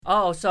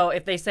Oh, so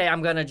if they say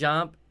I'm gonna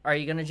jump, are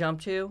you gonna jump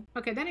too?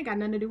 Okay, that ain't got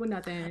nothing to do with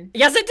nothing.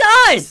 Yes, it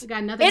does! It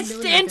got nothing to do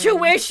with It's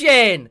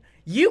intuition!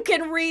 You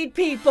can read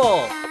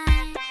people!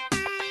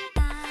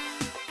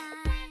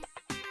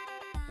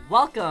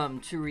 Welcome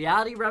to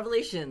Reality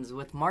Revelations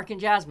with Mark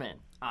and Jasmine.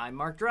 I'm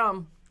Mark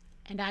Drum.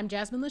 And I'm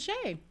Jasmine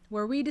Lachey,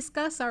 where we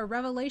discuss our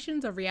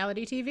revelations of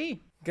reality TV.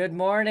 Good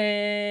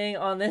morning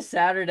on this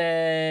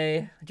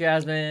Saturday,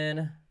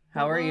 Jasmine.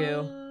 How are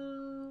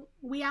you?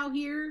 We out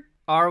here.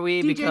 Are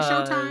we? DJ Because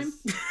Showtime.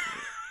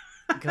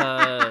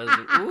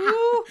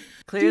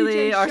 Clearly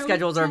DJ our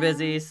schedules are Showtime.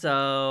 busy,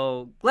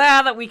 so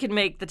glad that we can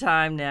make the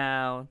time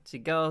now to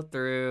go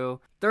through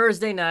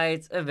Thursday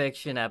night's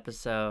eviction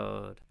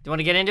episode. Do you want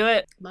to get into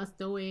it? Let's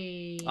do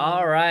it.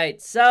 All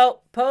right,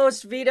 so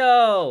post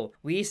veto,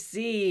 we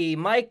see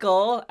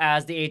Michael,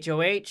 as the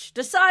HOH,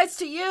 decides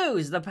to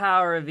use the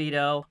power of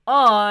veto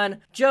on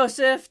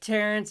Joseph,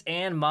 Terrence,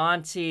 and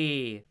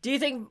Monty. Do you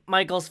think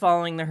Michael's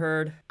following the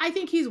herd? I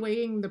think he's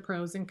weighing the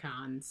pros and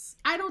cons.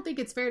 I don't think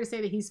it's fair to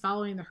say that he's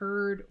following the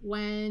herd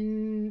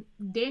when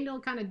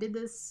Daniel kind of did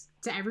this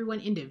to everyone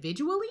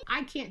individually.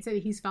 I can't say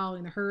that he's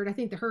following the herd. I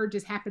think the herd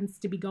just happens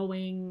to be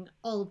going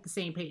all at the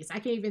same pace. I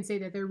can't even say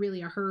that they're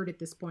really a herd at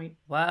this point.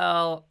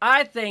 Well,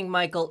 I think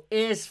Michael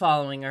is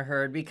following a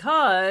herd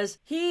because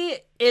he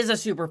is a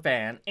super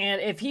fan, and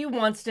if he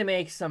wants to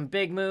make some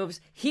big moves,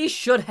 he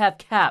should have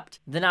kept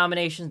the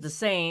nominations the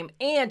same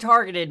and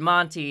targeted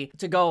Monty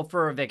to go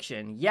for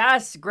eviction.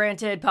 Yes,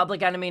 granted,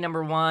 public enemy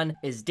number one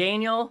is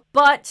Daniel,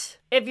 but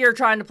if you're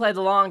trying to play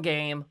the long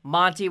game,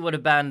 Monty would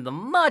have been the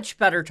much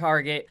better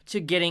target to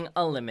getting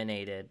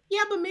eliminated.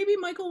 Yeah, but maybe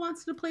Michael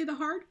wants to play the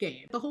hard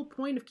game. The whole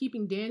point of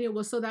keeping Daniel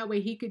was so that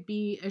way he could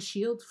be a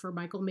shield for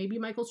Michael. Maybe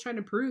Michael's trying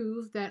to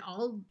prove that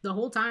the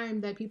whole time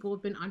that people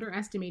have been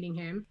underestimating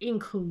him,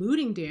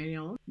 including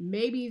Daniel,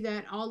 maybe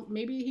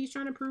he's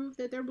trying to prove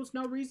that there was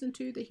no reason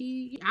to,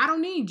 I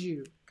don't need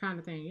you kind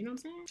of thing. You know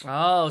what I'm saying?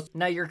 Oh,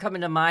 now you're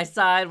coming to my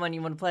side when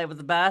you want to play with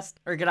the best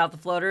or get out the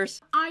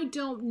floaters? I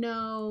don't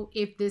know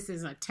if this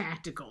is a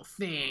tactical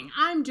thing.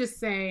 I'm just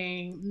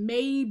saying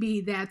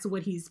maybe that's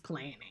what he's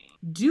planning.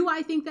 Do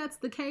I think that's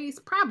the case?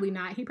 Probably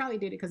not. He probably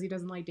did it because he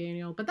doesn't like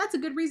Daniel, but that's a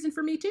good reason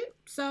for me too.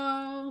 So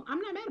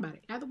I'm not mad about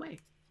it either way.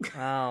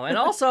 Oh, and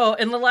also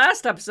in the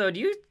last episode,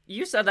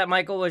 you said that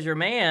Michael was your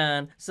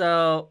man.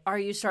 So are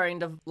you starting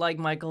to like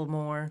Michael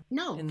more?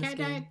 No, Cat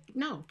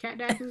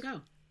Dad can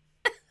go.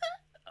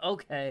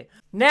 Okay.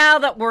 Now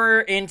that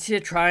we're into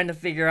trying to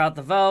figure out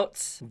the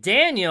votes,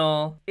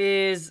 Daniel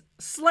is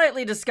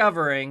slightly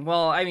discovering,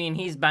 well, I mean,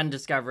 he's been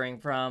discovering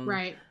from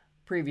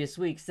previous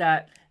weeks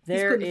that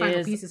he's putting the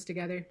final pieces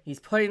together. He's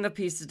putting the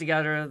pieces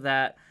together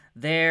that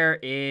there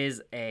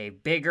is a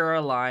bigger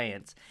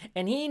alliance.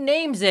 And he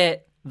names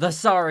it the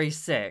Sorry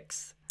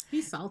Six.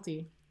 He's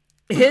salty.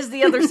 Is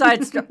the other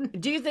side...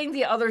 Do you think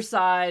the other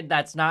side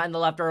that's not in the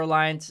Leftover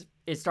Alliance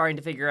is starting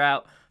to figure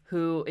out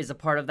who is a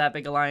part of that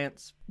big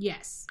alliance?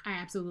 Yes, I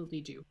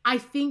absolutely do. I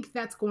think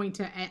that's going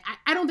to...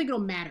 I don't think it'll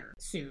matter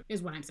soon,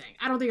 is what I'm saying.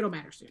 I don't think it'll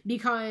matter soon.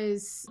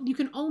 Because you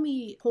can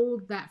only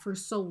hold that for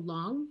so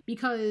long.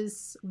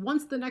 Because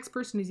once the next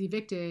person is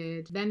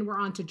evicted, then we're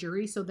on to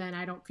jury. So then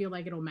I don't feel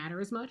like it'll matter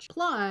as much.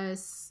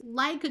 Plus,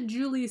 like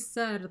Julie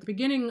said at the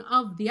beginning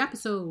of the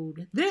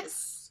episode,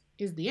 this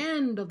is the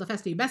end of the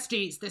Festy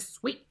Besties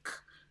this week.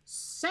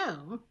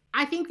 So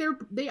I think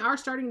they are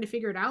starting to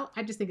figure it out.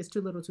 I just think it's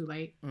too little too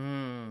late.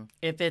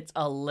 If it's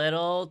a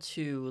little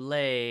too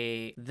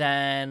late,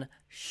 then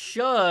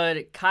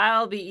should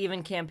Kyle be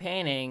even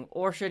campaigning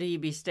or should he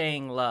be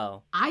staying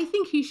low? I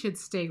think he should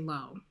stay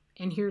low.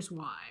 And here's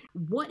why.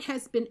 What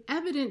has been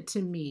evident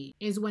to me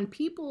is when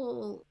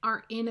people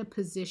are in a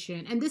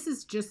position, and this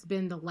has just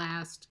been the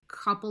last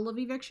couple of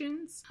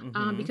evictions,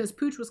 because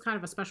Pooch was kind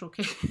of a special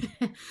case.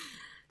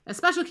 A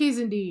special case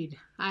indeed.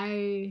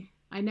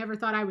 I never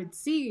thought I would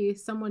see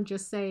someone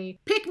just say,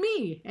 pick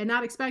me, and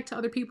not expect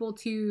other people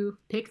to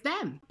pick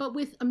them. But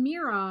with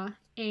Amira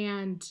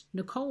and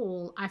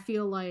Nicole, I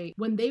feel like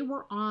when they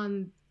were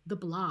on the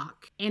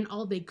block and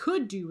all they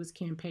could do was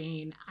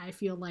campaign, I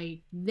feel like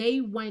they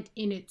went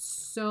in it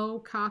so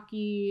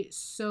cocky,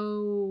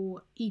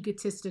 so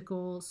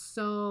egotistical,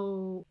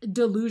 so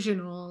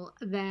delusional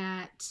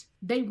that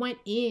they went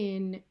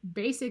in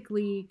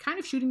basically kind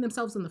of shooting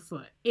themselves in the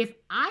foot. If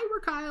I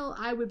were Kyle,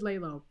 I would lay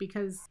low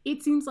because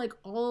it seems like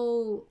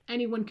all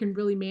anyone can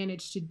really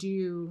manage to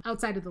do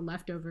outside of the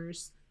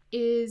leftovers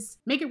is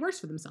make it worse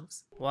for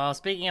themselves. Well,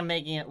 speaking of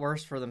making it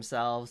worse for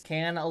themselves,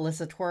 can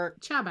Alyssa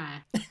twerk?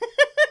 Chaba.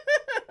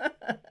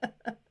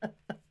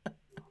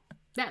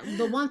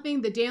 The one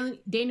thing that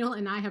Daniel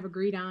and I have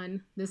agreed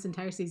on this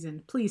entire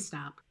season, please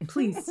stop.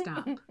 Please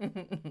stop.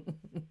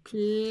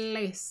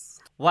 Please.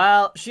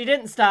 Well, she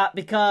didn't stop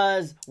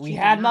because we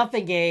had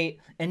Muffingate,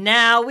 and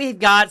now we've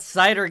got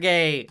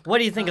Cidergate. What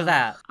do you think of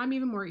that? I'm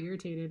even more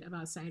irritated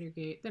about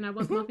Cidergate than I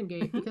was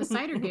Muffingate, because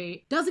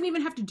Cidergate doesn't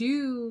even have to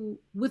do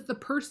with the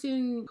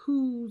person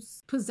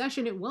whose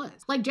possession it was.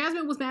 Like,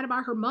 Jasmine was mad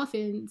about her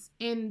muffins,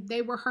 and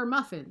they were her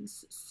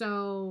muffins.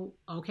 So,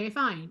 okay,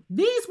 fine.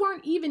 These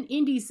weren't even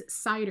Indy's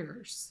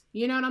ciders.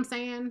 You know what I'm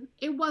saying?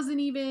 It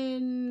wasn't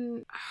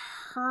even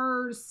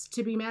hers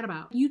to be mad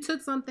about. You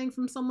took something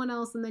from someone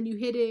else and then you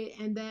hid it,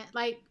 and then,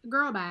 like,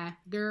 girl, bye.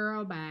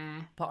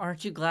 But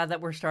aren't you glad that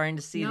we're starting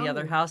to see the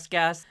other house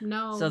guests?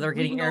 No. So they're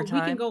getting airtime? We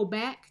can go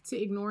back to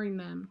ignoring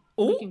them.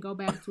 Ooh. We can go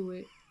back to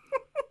it.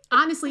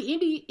 Honestly,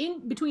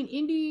 between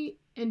Indy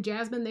and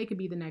Jasmine, they could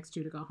be the next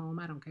two to go home.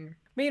 I don't care.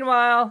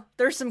 Meanwhile,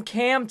 there's some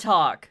cam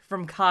talk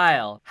from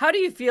Kyle. How do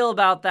you feel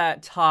about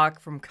that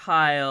talk from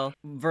Kyle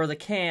for the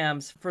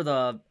cams, for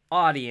the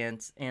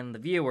audience and the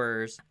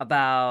viewers,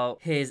 about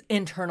his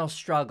internal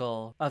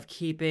struggle of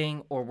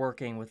keeping or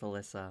working with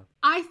Alyssa?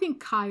 I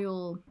think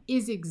Kyle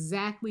is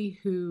exactly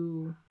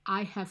who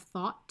I have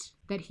thought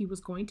that he was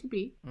going to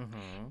be.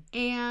 Mm-hmm.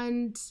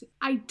 And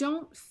I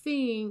don't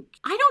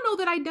know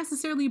that I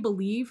necessarily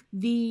believe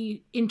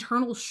the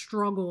internal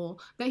struggle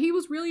that he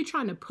was really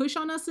trying to push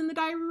on us in the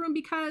diary room,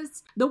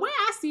 because the way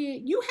I see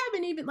it, you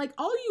haven't even, like,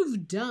 all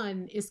you've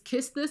done is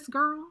kiss this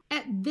girl.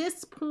 At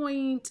this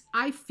point,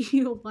 I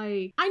feel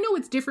like, I know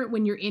it's different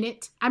when you're in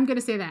it. I'm going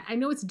to say that. I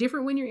know it's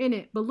different when you're in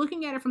it, but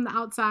looking at it from the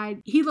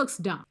outside, he looks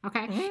dumb,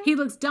 okay? Mm-hmm. He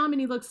looks dumb and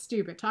he looks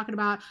stupid, talking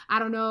about, I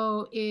don't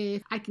know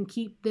if I can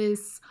keep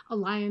this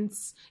alliance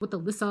with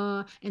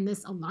Alyssa and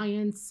this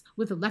alliance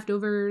with the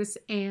leftovers,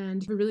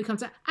 and if it really comes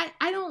to,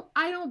 I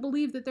don't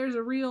believe that there's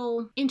a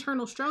real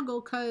internal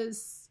struggle,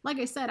 because, like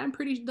I said, I'm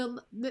pretty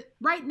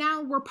right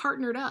now we're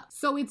partnered up,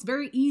 so it's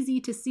very easy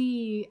to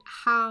see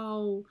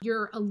how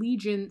your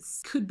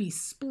allegiance could be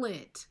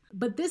split.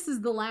 But this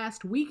is the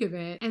last week of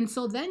it, and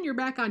so then you're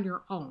back on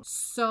your own.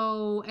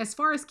 So as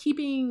far as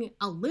keeping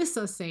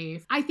Alyssa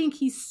safe, I think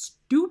he's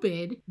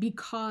stupid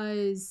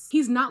because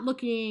he's not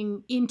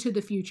looking into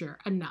the future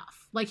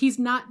enough. Like, I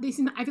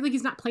feel like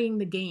he's not playing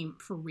the game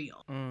for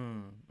real.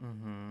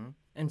 Mm-hmm.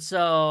 And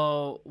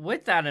so,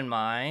 with that in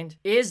mind,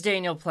 is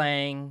Daniel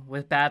playing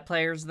with bad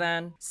players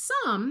then?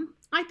 Some.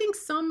 I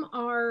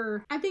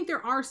think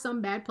there are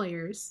some bad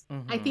players.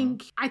 Mm-hmm.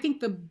 I think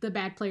the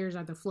bad players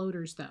are the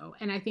floaters, though.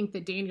 And I think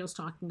that Daniel's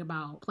talking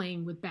about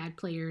playing with bad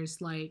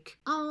players, like,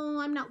 oh,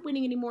 I'm not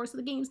winning anymore, so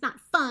the game's not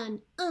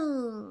fun.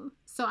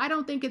 So I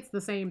don't think it's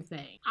the same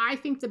thing. I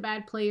think the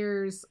bad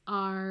players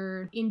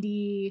are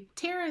Indy.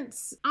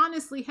 Terrence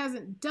honestly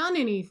hasn't done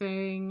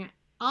anything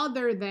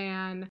other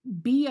than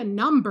be a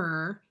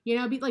number,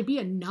 be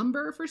a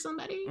number for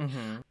somebody.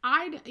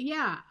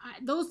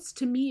 Mm-hmm. Those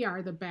to me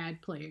are the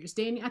bad players.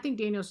 I think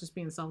Daniel's just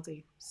being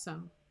salty,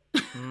 so.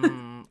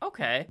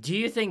 Okay. Do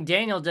you think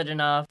Daniel did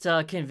enough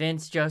to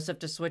convince Joseph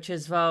to switch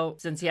his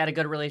vote, since he had a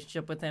good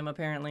relationship with him,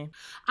 apparently?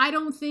 I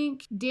don't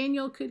think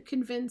Daniel could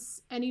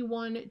convince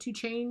anyone to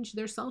change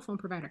their cell phone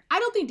provider. I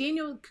don't think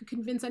Daniel could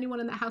convince anyone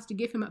in the house to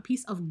give him a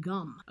piece of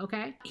gum,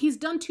 okay? He's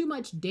done too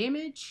much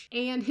damage,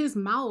 and his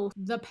mouth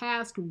the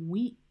past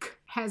week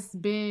has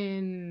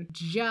been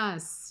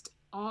just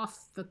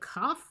off the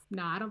cuff.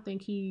 No, I don't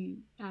think he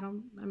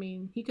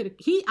could.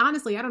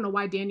 Honestly, I don't know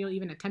why Daniel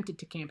even attempted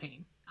to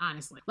campaign.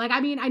 Honestly.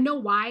 I know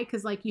why,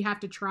 because, you have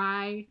to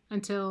try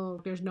until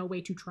there's no way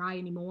to try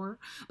anymore.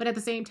 But at the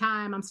same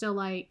time, I'm still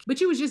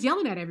but you was just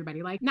yelling at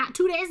everybody. Not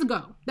 2 days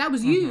ago. That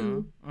was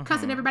you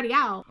cussing everybody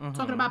out,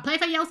 talking about play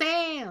for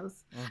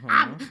yourselves.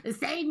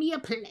 Save me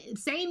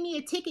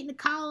a ticket,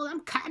 Nicole.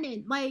 I'm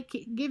coming.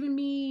 Giving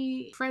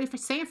me Freddie for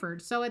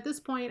Sanford. So at this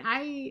point,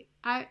 I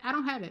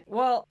don't have it.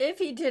 Well, if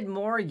he did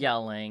more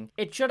yelling,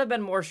 it should have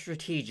been more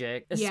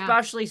strategic,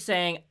 especially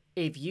saying,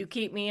 if you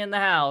keep me in the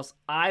house,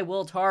 I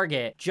will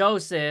target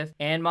Joseph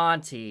and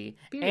Monty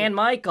and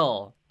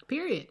Michael.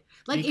 Period.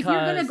 If you're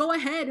going to go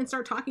ahead and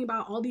start talking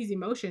about all these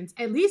emotions,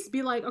 at least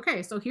be like,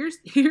 okay, so here's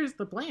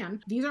the plan.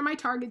 These are my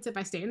targets if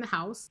I stay in the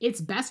house. It's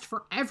best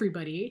for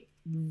everybody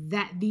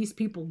that these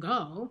people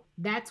go.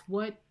 That's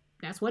what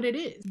it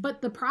is.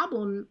 But the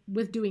problem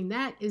with doing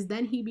that is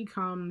then he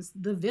becomes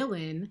the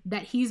villain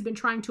that he's been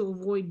trying to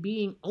avoid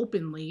being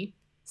openly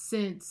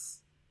since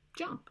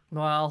jump.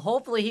 Well,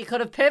 hopefully he could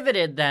have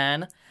pivoted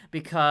then,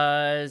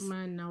 because...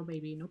 No,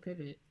 baby, no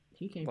pivot.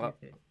 He can't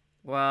pivot.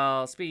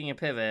 Well, speaking of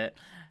pivot,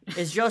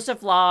 is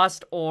Joseph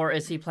lost, or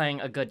is he playing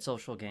a good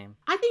social game?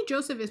 I think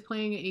Joseph is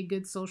playing a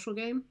good social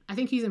game. I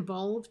think he's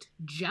involved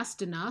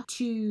just enough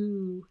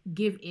to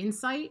give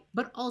insight,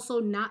 but also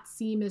not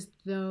seem as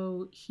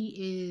though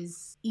he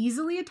is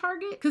easily a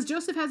target, because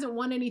Joseph hasn't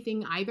won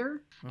anything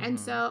either. Mm-hmm. And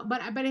so,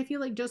 but I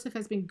feel like Joseph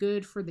has been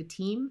good for the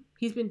team.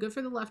 He's been good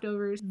for the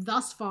leftovers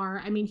thus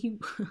far.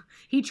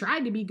 He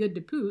tried to be good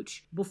to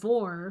Pooch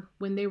before,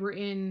 when they were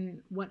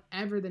in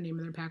whatever the name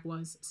of their pack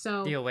was.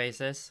 So the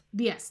Oasis.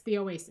 Yes, the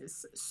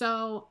Oasis.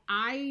 So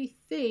I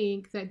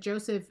think that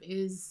Joseph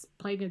is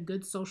playing a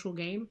good social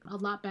game, a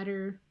lot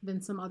better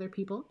than some other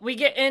people. We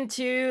get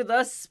into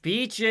the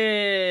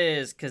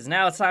speeches, because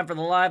now it's time for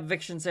the live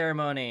eviction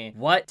ceremony.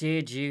 What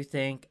did you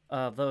think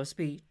of those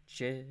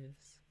speeches?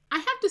 I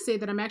have to say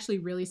that I'm actually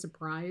really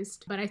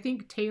surprised, but I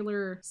think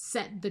Taylor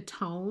set the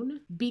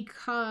tone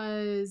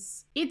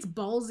because it's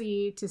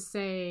ballsy to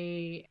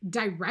say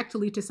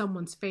directly to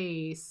someone's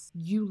face,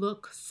 you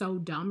look so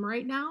dumb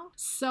right now.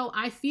 So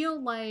I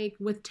feel like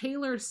with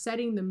Taylor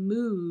setting the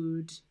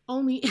mood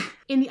only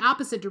in the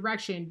opposite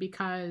direction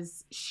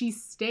because she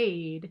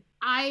stayed,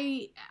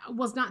 I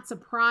was not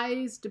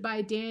surprised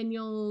by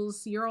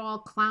Daniel's "you're all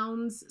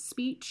clowns"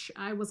 speech.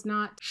 I was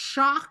not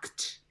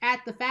shocked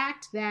at the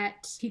fact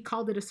that he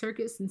called it a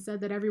circus and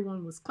said that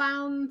everyone was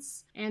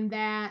clowns and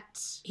that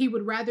he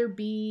would rather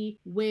be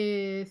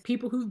with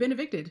people who've been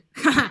evicted.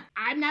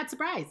 I'm not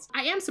surprised.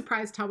 I am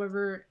surprised,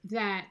 however,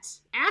 that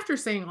after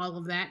saying all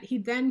of that, he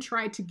then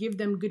tried to give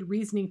them good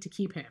reasoning to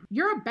keep him.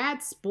 You're a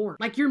bad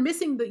sport. Like, you're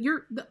missing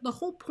the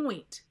whole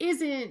point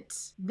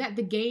isn't that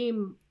the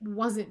game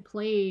wasn't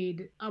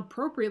played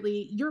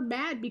appropriately. You're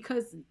mad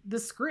because the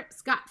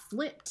scripts got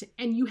flipped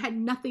and you had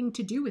nothing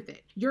to do with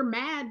it. You're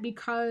mad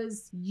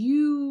because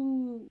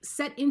you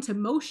set into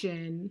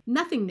motion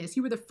nothingness.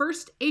 You were the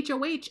first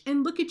HOH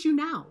and look at you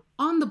now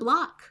on the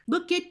block.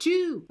 Look at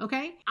you.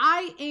 Okay.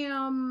 I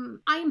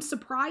am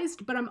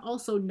surprised, but I'm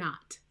also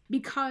not.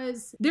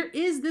 Because there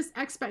is this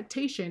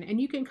expectation, and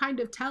you can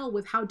kind of tell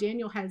with how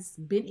Daniel has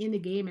been in the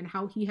game and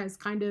how he has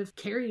kind of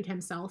carried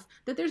himself,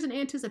 that there's an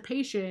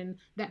anticipation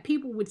that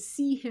people would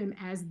see him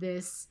as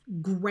this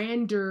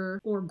grander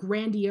or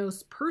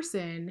grandiose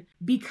person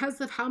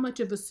because of how much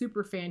of a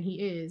super fan he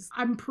is.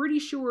 I'm pretty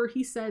sure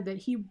he said that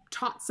he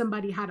taught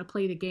somebody how to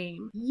play the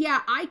game.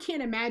 Yeah, I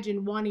can't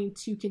imagine wanting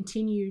to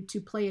continue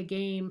to play a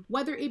game,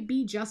 whether it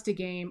be just a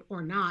game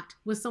or not,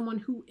 with someone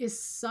who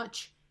is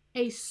such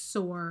a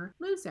sore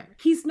loser.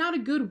 He's not a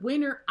good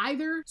winner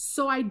either,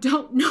 so I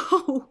don't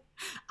know.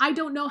 I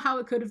don't know how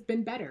it could have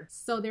been better.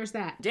 So there's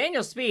that.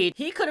 Daniel's speed,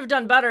 he could have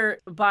done better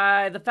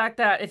by the fact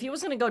that if he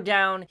was going to go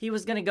down, he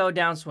was going to go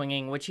down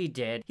swinging, which he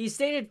did. He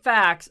stated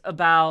facts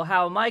about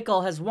how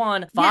Michael has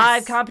won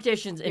 5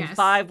 competitions in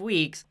 5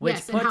 weeks,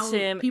 which puts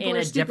him in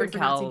a different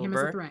caliber. Him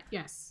as a threat.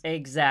 Yes.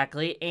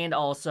 Exactly. And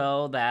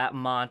also that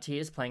Monty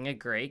is playing a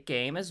great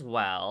game as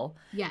well.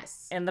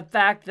 Yes. And the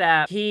fact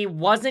that he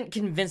wasn't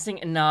convincing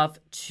enough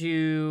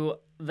to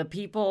the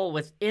people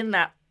within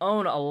that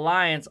own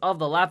alliance of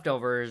the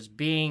leftovers,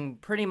 being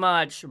pretty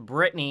much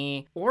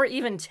Brittany or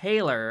even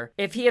Taylor.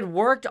 If he had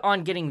worked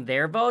on getting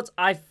their votes,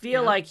 I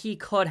feel like he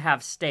could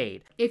have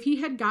stayed. If he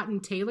had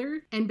gotten Taylor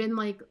and been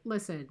like,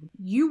 listen,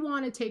 you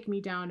want to take me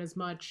down as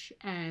much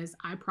as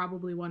I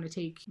probably want to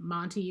take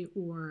Monty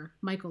or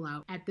Michael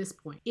out at this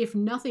point. If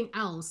nothing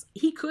else,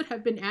 he could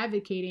have been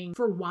advocating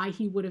for why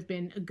he would have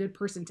been a good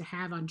person to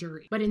have on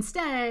jury. But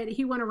instead,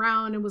 he went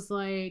around and was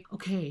like,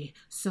 okay,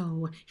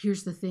 so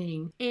here's the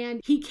thing.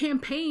 And he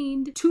campaigned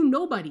to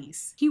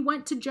nobodies. He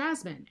went to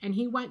Jasmine and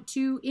he went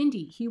to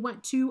Indy. He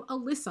went to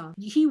Alyssa.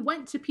 He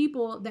went to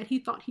people that he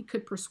thought he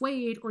could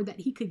persuade or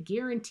that he could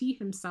guarantee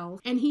himself.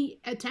 And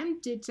he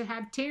attempted to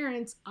have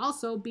Terrence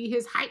also be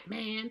his hype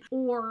man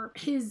or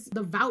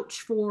the vouch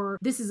for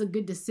this is a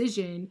good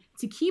decision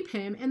to keep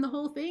him. And the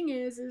whole thing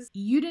is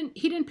he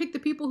didn't pick the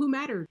people who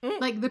mattered.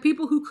 Like the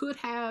people who could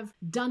have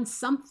done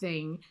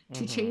something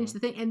to change the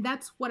thing. And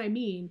that's what I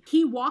mean.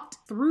 He walked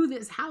through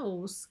this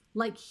house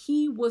like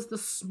he was the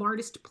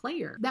smartest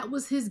player. That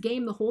was his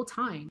game the whole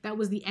time. That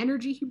was the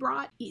energy he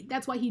brought.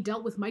 That's why he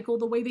dealt with Michael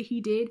the way that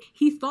he did.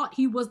 He thought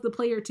he was the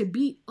player to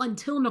beat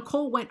until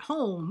Nicole went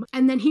home.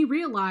 And then he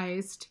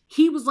realized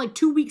he was like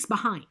 2 weeks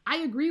behind. I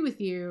agree with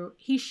you.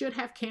 He should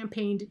have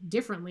campaigned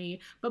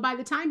differently. But by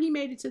the time he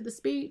made it to the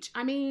speech,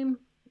 I mean,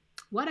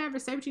 whatever,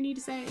 say what you need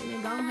to say and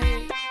then go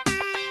ahead.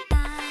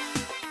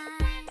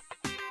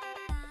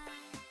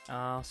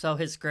 So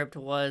his script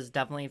was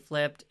definitely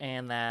flipped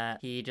and that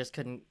he just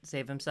couldn't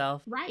save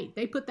himself? Right.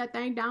 They put that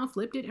thing down,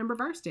 flipped it, and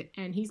reversed it,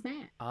 and he's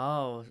mad.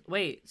 Oh,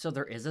 wait. So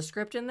there is a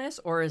script in this?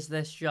 Or is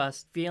this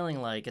just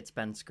feeling like it's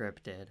been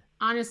scripted?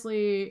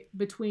 Honestly,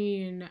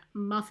 between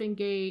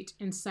Muffingate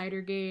and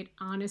Cidergate,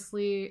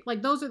 honestly,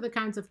 like those are the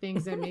kinds of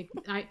things that make,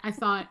 I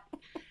thought,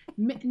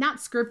 not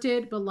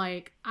scripted, but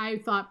like I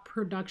thought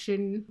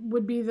production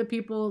would be the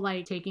people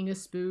like taking a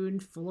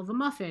spoon full of a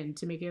muffin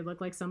to make it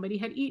look like somebody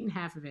had eaten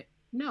half of it.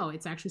 No,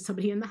 it's actually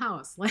somebody in the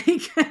house.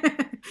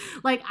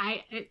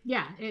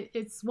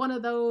 It's one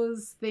of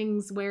those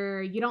things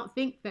where you don't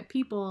think that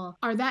people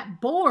are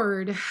that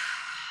bored,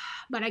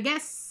 but I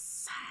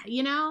guess,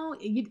 they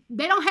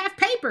don't have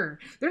paper.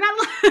 They're not.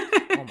 Oh my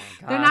gosh!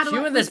 They're not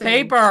you and this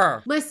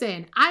paper.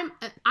 Listen, I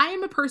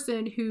am a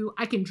person who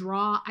I can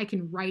draw, I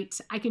can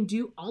write, I can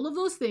do all of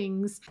those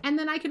things, and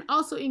then I can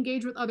also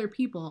engage with other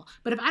people.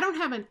 But if I don't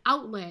have an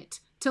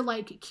outlet to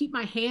like keep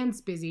my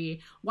hands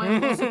busy while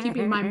I'm also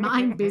keeping my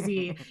mind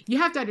busy. You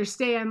have to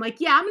understand, like,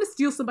 yeah, I'm going to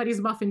steal somebody's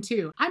muffin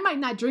too. I might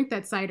not drink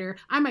that cider.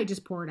 I might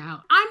just pour it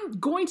out. I'm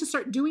going to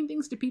start doing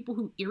things to people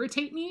who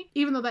irritate me,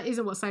 even though that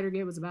isn't what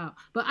Cidergate was about.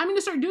 But I'm going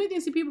to start doing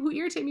things to people who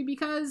irritate me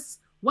because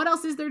what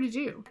else is there to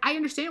do? I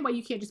understand why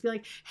you can't just be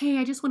like, hey,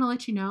 I just want to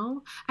let you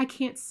know I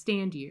can't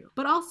stand you.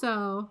 But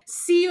also,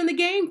 see you in the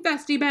game,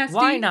 festy bestie.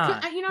 Why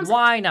not? You know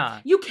Why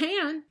not? You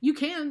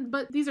can,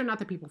 but these are not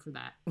the people for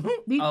that.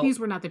 These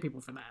were not the people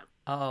for that.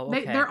 Oh,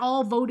 okay. They're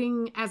all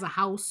voting as a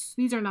house.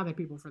 These are not the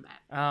people for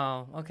that.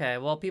 Oh, okay.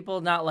 Well,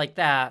 people not like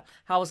that.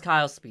 How was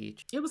Kyle's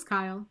speech? It was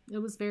Kyle. It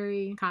was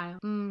very Kyle.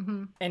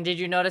 Mm-hmm. And did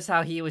you notice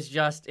how he was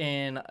just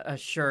in a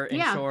shirt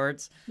and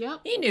shorts?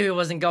 Yep. He knew he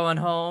wasn't going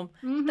home.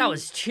 Mm-hmm. That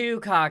was too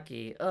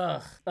cocky.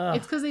 Ugh.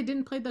 It's because they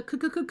didn't play the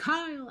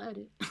Kyle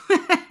edit.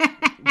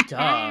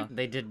 Duh,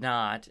 they did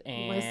not.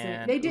 And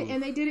listen, they did,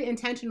 and they did it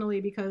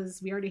intentionally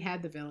because we already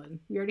had the villain.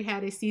 We already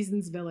had a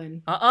season's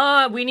villain.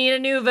 We need a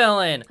new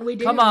villain. We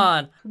did. Come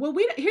on. Well,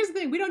 here's the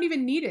thing: we don't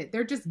even need it.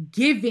 They're just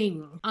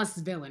giving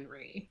us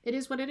villainry. It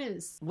is what it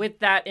is. With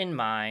that in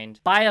mind,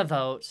 by a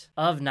vote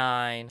of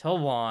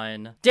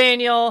 9-1,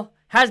 Daniel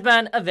has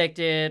been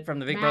evicted from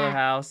the Big Brother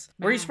house.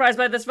 Were you surprised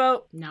by this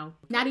vote? No.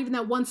 Not even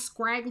that one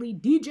scraggly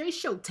DJ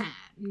Showtime.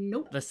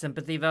 Nope. The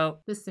sympathy vote?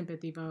 The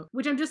sympathy vote.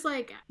 Which I'm just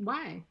like,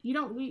 why? We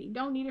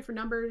don't need it for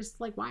numbers.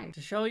 Like, why?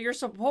 To show your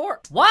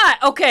support. Why?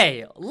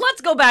 Okay, let's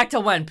go back to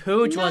when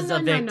Pooch was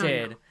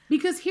evicted. No.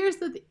 Because here's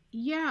the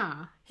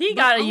yeah. He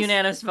got a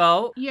unanimous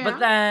vote, yeah. But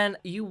then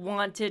you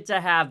wanted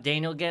to have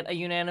Daniel get a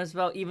unanimous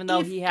vote, even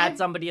though he had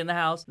somebody in the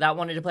house that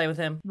wanted to play with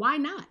him. Why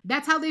not?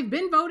 That's how they've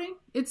been voting.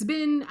 It's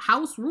been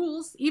house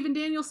rules. Even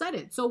Daniel said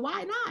it. So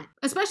why not?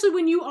 Especially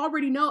when you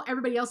already know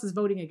everybody else is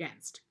voting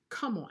against.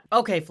 Come on.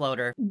 Okay,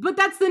 Floater. But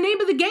that's the name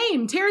of the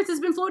game. Terrence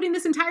has been floating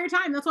this entire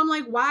time. That's why I'm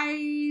like,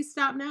 why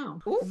stop now?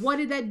 Ooh. What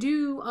did that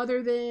do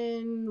other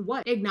than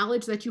what?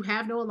 Acknowledge that you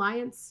have no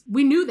alliance?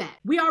 We knew that.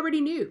 We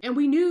already knew. And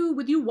we knew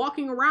with you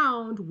walking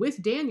around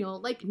with Daniel,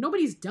 like,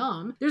 nobody's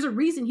dumb. There's a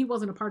reason he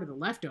wasn't a part of the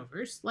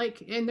leftovers.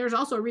 Like, and there's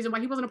also a reason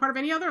why he wasn't a part of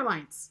any other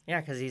alliance.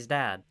 Yeah, because he's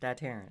Dad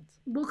Terrence.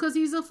 Well, because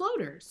he's a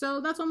floater.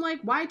 So that's why I'm like,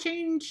 why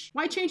change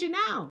it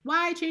now?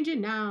 Why change it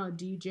now,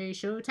 DJ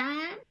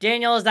Showtime?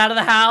 Daniel is out of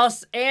the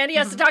house and he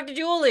has to talk to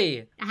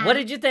Julie. What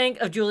did you think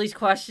of Julie's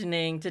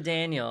questioning to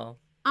Daniel?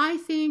 I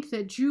think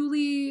that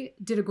Julie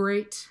did a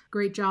great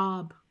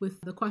job with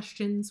the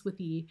questions, with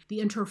the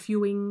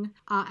interviewing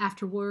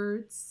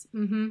afterwards.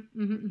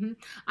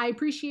 I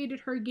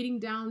appreciated her getting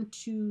down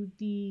to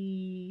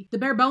the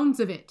bare bones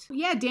of it.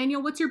 Yeah,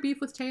 Daniel, what's your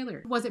beef with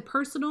Taylor? Was it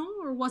personal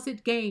or was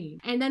it game?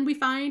 And then we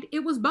find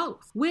it was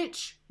both,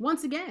 which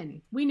once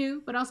again, we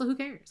knew, but also who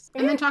cares?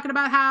 And then talking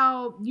about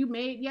how you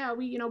made,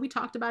 we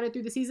talked about it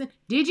through the season.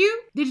 Did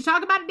you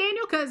talk about it,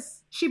 Daniel?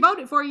 Because she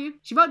voted for you.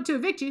 She voted to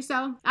evict you.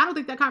 So I don't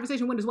think that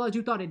conversation went as well as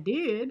you thought it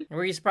did.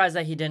 Were you surprised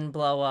that he didn't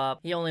blow up?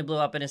 He only blew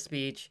up in his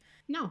speech.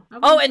 No.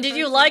 And did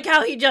you like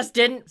how he just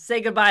didn't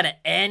say goodbye to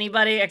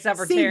anybody except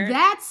for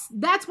Terrence?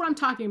 That's what I'm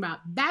talking about.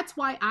 That's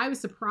why I was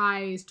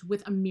surprised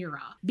with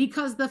Amira.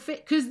 Because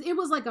it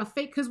was like a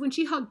fake, because when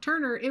she hugged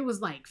Turner, it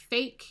was like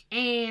fake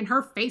and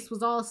her face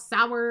was all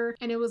sour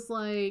and it was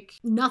like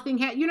nothing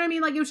had, you know what I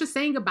mean? Like it was just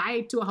saying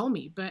goodbye to a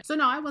homie. But so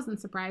no, I wasn't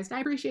surprised.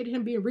 I appreciated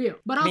him being real.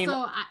 But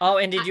also...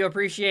 and did you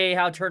appreciate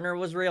how Turner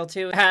was real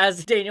too?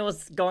 As Daniel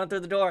was going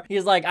through the door, he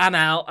was like, I'm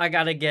out. I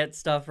gotta get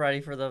stuff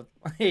ready for the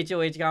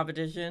HOH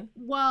competition.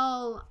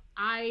 Well,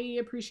 I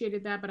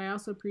appreciated that, but I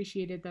also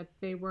appreciated that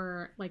they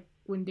were, like,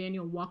 when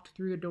Daniel walked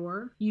through the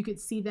door, you could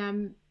see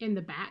them in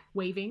the back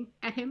waving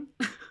at him.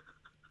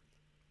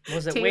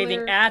 Was it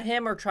waving at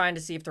him or trying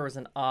to see if there was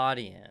an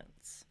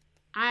audience?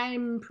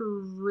 I'm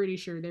pretty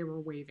sure they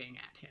were waving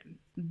at him.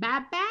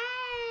 Bye-bye!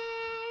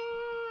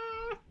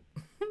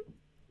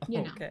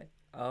 Okay.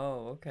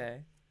 Oh,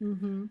 okay.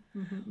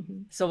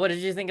 So what did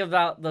you think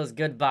about those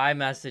goodbye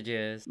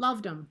messages?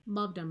 Loved them.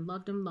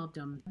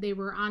 They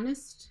were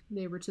honest.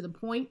 They were to the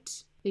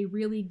point. They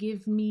really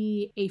give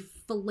me a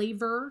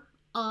flavor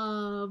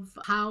of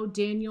how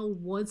Daniel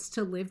was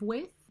to live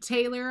with.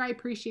 Taylor, I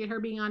appreciate her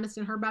being honest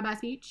in her bye-bye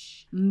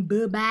speech.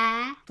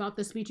 Bye-bye. Thought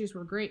the speeches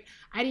were great.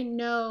 I didn't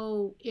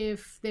know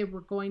if they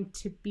were going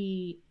to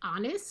be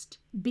honest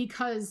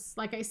because,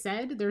 like I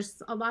said,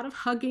 there's a lot of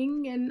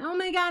hugging and, oh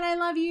my God, I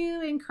love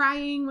you, and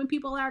crying when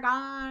people are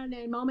gone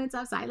and moments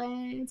of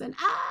silence and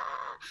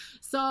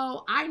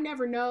So I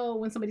never know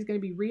when somebody's going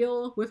to be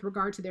real with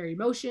regard to their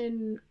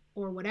emotion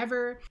or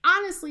whatever.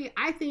 Honestly,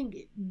 I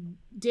think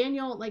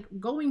Daniel, like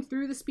going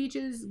through the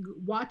speeches,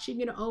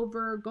 watching it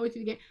over, going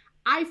through the game,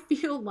 I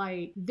feel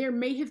like there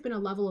may have been a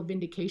level of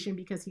vindication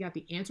because he got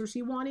the answers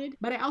he wanted,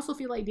 but I also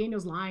feel like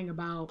Daniel's lying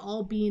about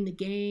all being the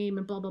game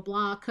and blah, blah,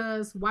 blah,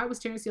 because why was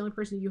Terrence the only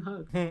person you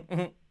hugged?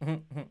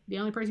 The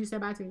only person you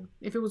said bye to?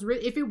 If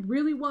it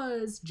really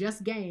was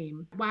just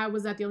game, why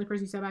was that the only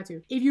person you said bye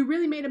to? If you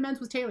really made amends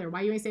with Taylor,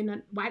 why you ain't say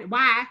none? Why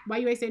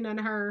you ain't say none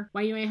to her?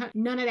 Why you ain't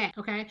none of that?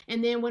 Okay.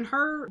 And then when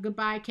her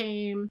goodbye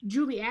came,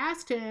 Julie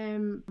asked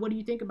him, "What do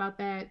you think about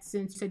that?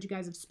 Since you said you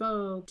guys have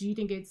spoke, do you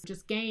think it's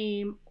just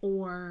game,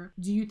 or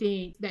do you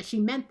think that she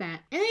meant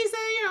that?" And he said,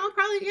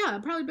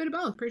 probably a bit of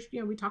both.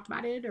 We talked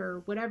about it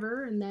or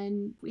whatever, and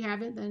then we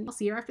haven't. Then I'll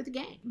see her after the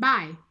game.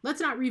 Bye.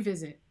 Let's not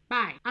revisit.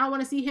 Bye. I don't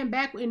want to see him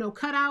back in no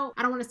cutout.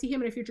 I don't want to see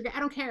him in a future game.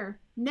 I don't care.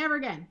 Never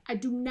again. I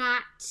do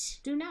not.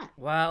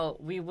 Well,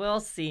 we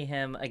will see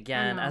him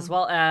again, as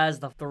well as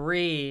the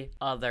 3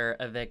 other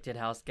evicted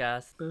house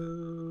guests.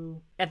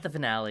 Boo. At the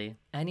finale.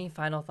 Any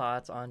final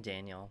thoughts on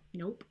Daniel?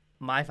 Nope.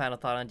 My final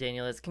thought on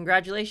Daniel is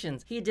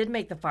congratulations. He did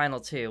make the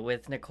final 2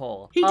 with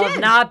Nicole. He did.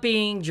 Not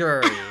being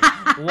jury.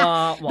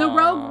 Wah, wah. The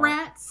Rogue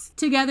Rats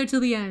together till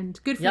the end.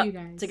 Good for you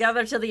guys.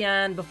 Together to the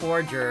end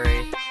before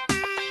jury.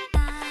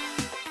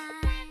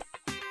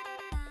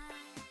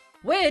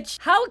 Which,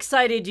 how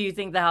excited do you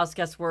think the house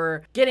guests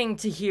were getting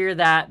to hear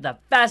that the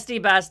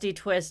festy bestie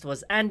twist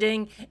was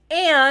ending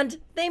and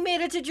they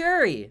made it to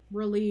jury?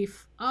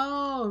 Relief.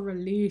 Oh,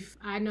 relief.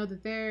 I know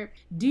that they're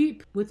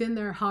deep within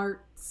their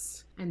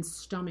hearts and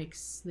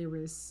stomachs. There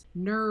was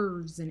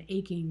nerves and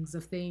achings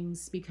of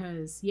things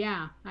because,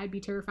 I'd be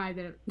terrified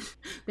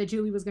that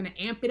Julie was going to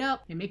amp it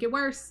up and make it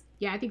worse.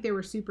 Yeah, I think they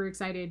were super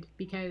excited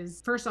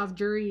because first off,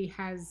 jury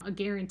has a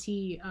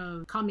guarantee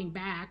of coming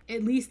back.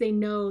 At least they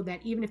know that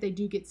even if they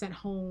do get sent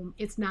home,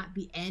 it's not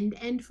the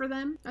end for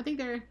them. I think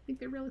they're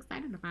real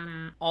excited to find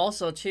out.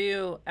 Also,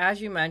 too, as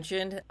you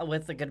mentioned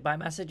with the goodbye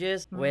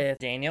messages with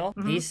Daniel,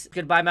 these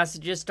goodbye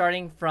messages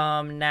starting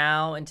from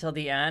now until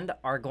the end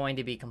are going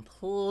to be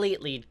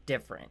completely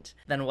different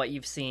than what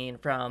you've seen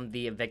from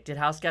the evicted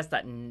house guests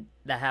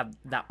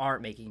that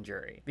aren't making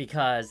jury,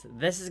 because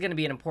this is going to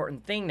be an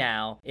important thing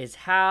now, is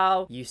how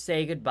you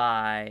say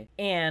goodbye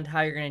and how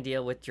you're going to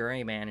deal with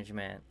jury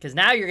management, because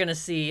now you're going to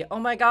see, oh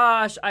my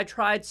gosh, I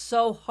tried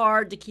so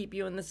hard to keep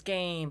you in this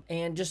game,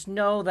 and just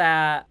know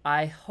that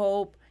I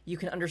hope you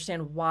can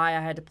understand why I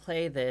had to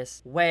play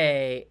this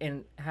way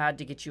and had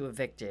to get you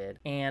evicted,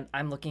 and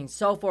I'm looking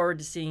so forward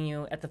to seeing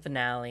you at the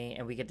finale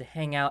and we get to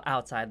hang out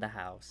outside the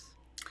house.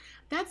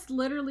 That's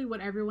literally what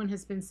everyone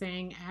has been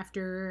saying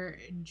after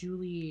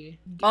Julie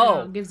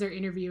gives their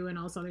interview and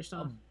all this other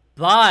stuff.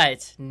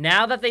 But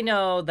now that they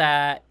know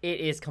that it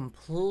is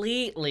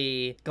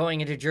completely going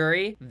into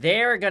jury,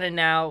 they're going to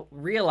now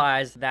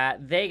realize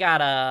that they got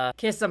to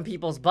kiss some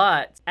people's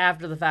butts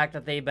after the fact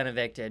that they've been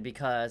evicted,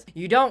 because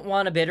you don't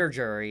want a bitter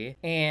jury.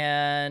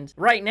 And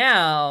right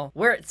now,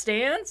 where it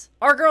stands,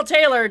 our girl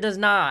Taylor does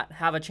not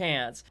have a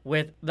chance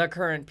with the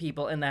current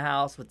people in the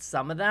house, with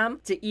some of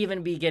them, to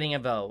even be getting a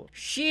vote.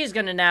 She's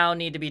going to now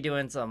need to be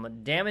doing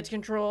some damage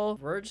control.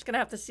 We're just going to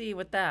have to see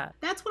with that.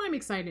 That's what I'm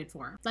excited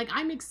for. Like,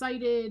 I'm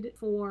excited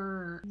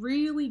for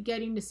really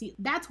getting to see.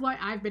 That's why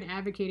I've been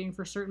advocating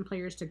for certain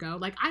players to go.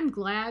 Like, I'm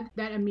glad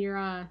that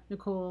Amira,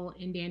 Nicole,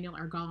 and Daniel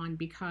are gone,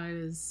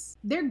 because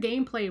their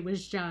gameplay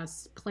was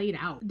just played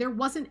out. There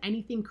wasn't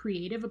anything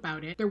creative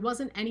about it. There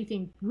wasn't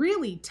anything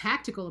really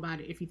tactical about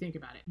it, if you think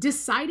about it.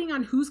 Deciding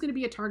on who's going to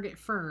be a target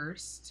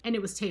first, and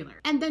it was Taylor.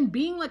 And then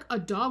being like a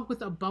dog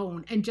with a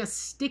bone and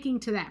just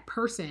sticking to that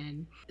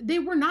person. They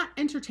were not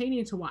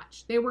entertaining to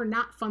watch. They were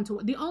not fun to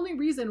watch. The only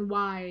reason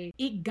why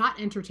it got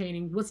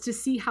entertaining was to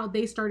see how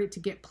they started to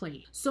get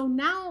played. So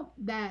now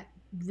that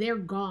they're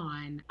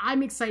gone,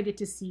 I'm excited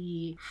to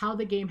see how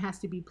the game has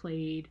to be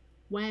played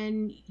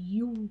when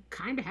you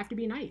kind of have to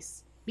be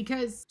nice.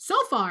 Because so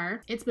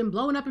far, it's been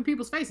blowing up in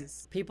people's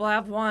faces. People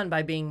have won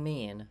by being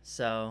mean,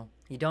 so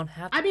you don't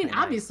have to play nice.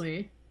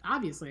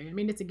 Obviously. I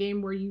mean, it's a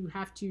game where you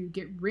have to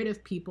get rid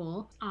of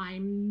people.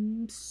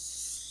 I'm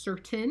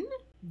certain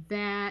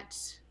that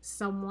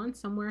someone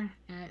somewhere,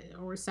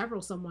 or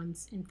several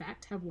someones, in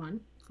fact, have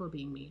won for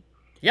being mean.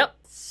 Yep.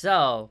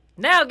 So,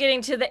 now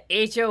getting to the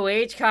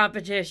HOH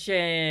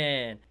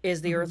competition.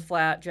 Is the Earth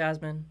flat,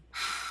 Jasmine?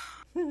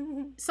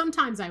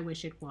 Sometimes I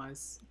wish it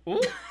was.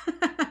 Ooh.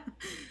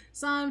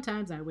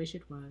 Sometimes I wish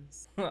it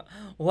was.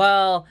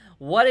 Well,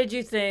 what did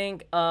you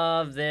think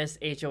of this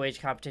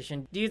HOH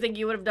competition? Do you think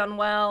you would have done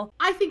well?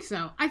 I think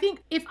so. I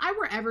think if I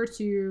were ever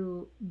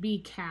to be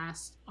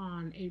cast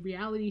on a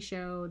reality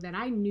show that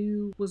I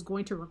knew was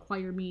going to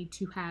require me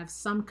to have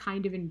some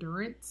kind of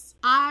endurance,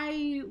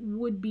 I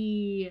would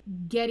be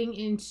getting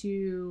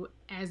into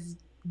as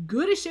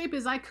good a shape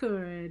as I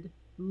could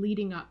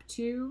leading up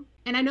to.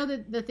 And I know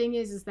that the thing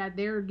is that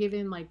they're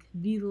given like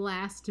the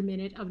last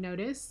minute of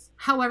notice.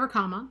 However,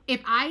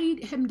 if I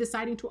am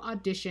deciding to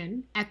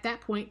audition at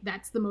that point,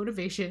 that's the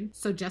motivation.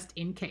 So just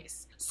in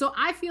case. So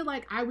I feel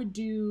like I would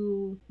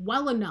do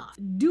well enough.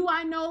 Do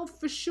I know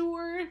for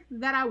sure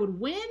that I would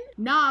win?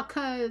 Nah,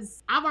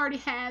 because I've already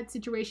had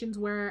situations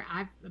where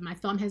my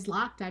thumb has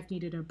locked. I've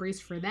needed a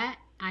brace for that.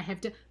 I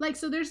have to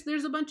so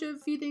there's a bunch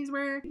of few things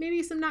where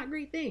maybe some not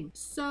great things.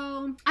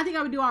 So I think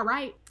I would do all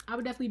right. I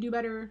would definitely do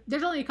better.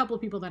 There's only a couple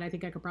of people that I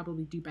think I could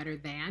probably do better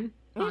than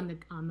in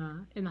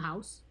the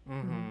house.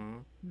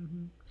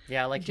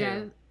 Yeah, like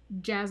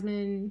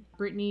Jasmine,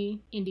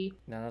 Brittany, Indy.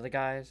 None of the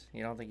guys?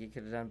 You don't think you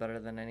could have done better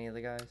than any of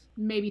the guys?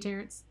 Maybe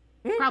Terrence.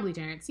 Probably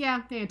Terrence.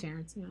 Yeah, and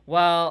Terrence. Yeah.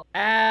 Well,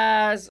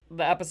 as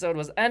the episode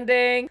was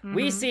ending,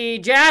 we see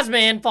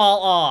Jasmine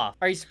fall off.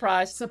 Are you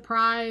surprised?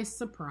 Surprise,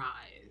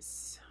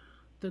 surprise.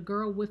 The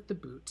girl with the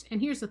boot.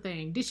 And here's the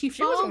thing. Did she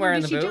fall wasn't wearing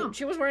or did she the boot. jump?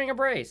 She was wearing a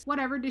brace.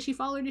 Whatever. Did she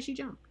fall or did she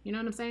jump? You know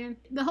what I'm saying?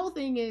 The whole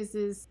thing is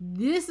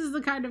this is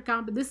the kind of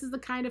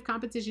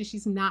competition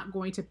she's not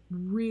going to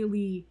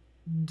really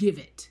give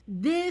it.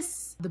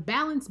 The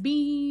balance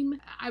beam,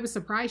 I was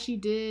surprised she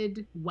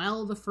did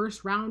well the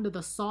first round of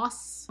the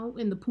sauce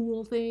in the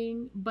pool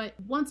thing. But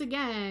once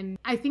again,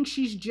 I think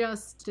she's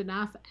just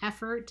enough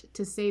effort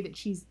to say that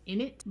she's in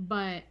it.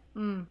 But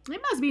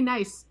it must be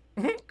nice.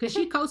 Because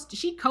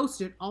she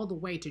coasted all the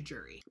way to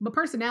jury. But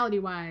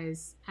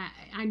personality-wise,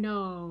 I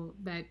know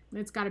that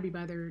it's got to be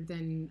better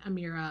than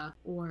Amira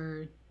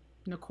or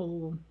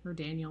Nicole or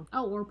Daniel.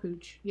 Oh, or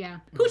Pooch. Yeah.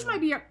 Pooch might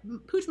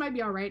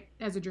be all right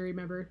as a jury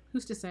member.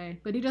 Who's to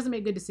say? But he doesn't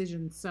make good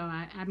decisions, so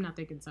I'm not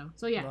thinking so.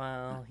 So yeah.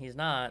 Well, he's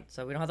not,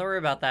 so we don't have to worry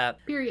about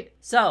that. Period.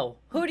 So,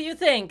 who do you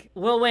think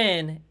will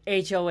win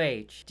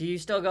HOH? Do you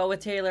still go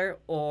with Taylor,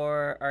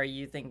 or are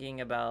you thinking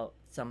about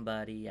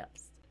somebody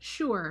else?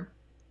 Sure.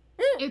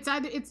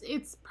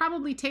 It's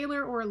probably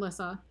Taylor or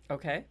Alyssa.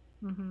 Okay.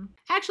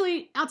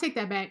 Actually, I'll take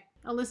that back.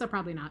 Alyssa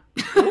probably not.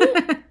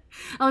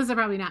 Alyssa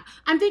probably not.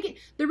 I'm thinking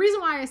the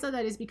reason why I said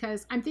that is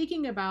because I'm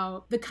thinking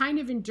about the kind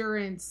of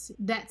endurance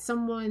that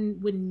someone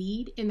would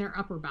need in their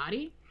upper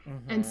body.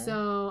 And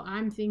so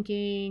I'm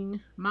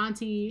thinking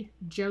Monty,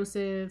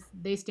 Joseph,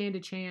 they stand a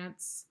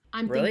chance.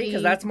 Really?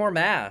 Because that's more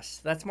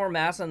mass. That's more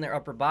mass on their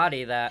upper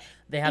body that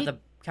they have to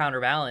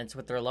counterbalance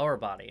with their lower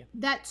body.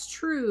 That's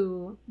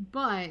true,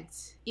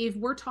 but if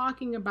we're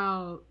talking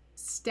about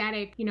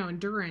static,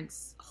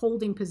 endurance,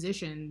 holding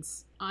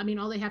positions, I mean,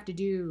 all they have to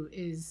do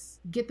is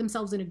get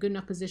themselves in a good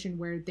enough position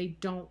where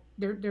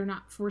they're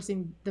not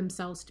forcing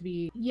themselves to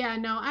be. Yeah,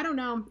 no, I don't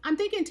know. I'm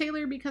thinking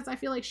Taylor because I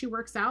feel like she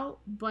works out,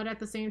 but at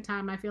the same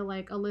time, I feel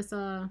like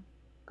Alyssa,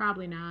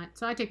 probably not.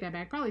 So I take that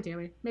back. Probably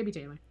Taylor. Maybe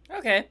Taylor.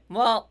 Okay,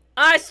 well,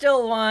 I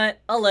still want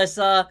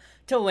Alyssa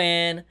to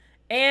win.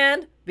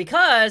 And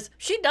because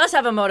she does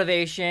have a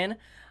motivation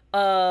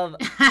of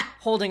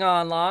holding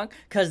on long,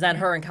 because then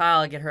her and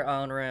Kyle get her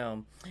own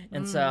room.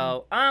 And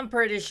so I'm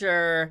pretty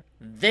sure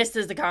this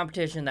is the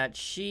competition that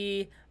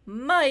she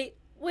might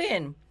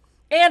win.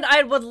 And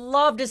I would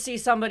love to see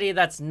somebody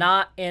that's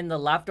not in the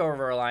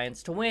Leftover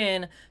Alliance to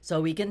win so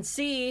we can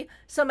see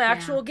some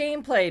actual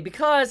gameplay.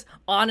 Because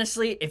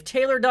honestly, if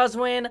Taylor does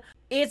win,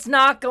 it's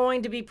not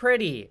going to be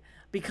pretty.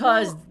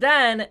 Because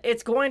then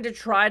it's going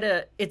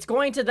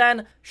to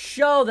then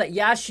show that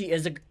yes, she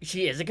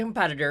is a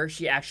competitor.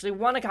 She actually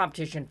won a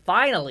competition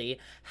finally.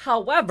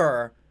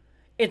 However,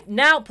 it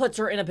now puts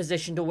her in a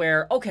position to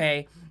where,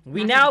 okay,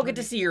 we now get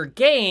to see your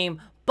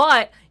game,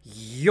 but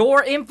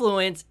your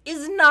influence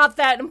is not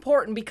that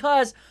important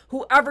because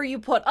whoever you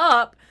put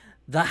up,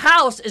 the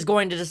house is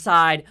going to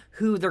decide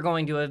who they're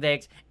going to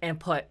evict and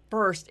put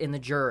first in the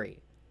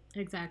jury.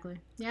 Exactly.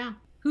 Yeah.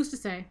 Who's to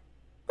say?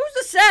 Who's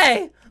to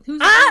say? Who's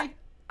to say?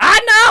 I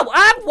know!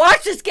 I've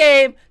watched this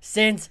game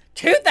since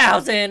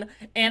 2000,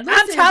 and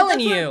I'm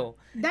telling you,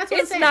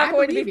 it's not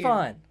going to be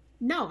fun.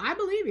 No, I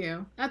believe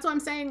you. That's what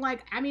I'm saying.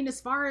 As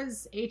far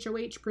as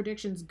HOH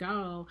predictions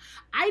go,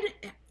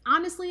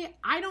 honestly,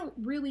 I don't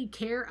really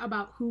care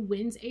about who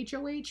wins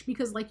HOH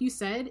because, like you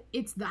said,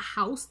 it's the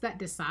house that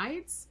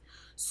decides.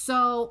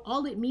 So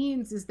all it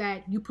means is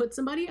that you put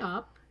somebody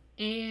up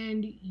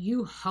and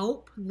you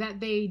hope that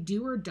they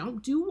do or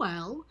don't do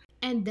well,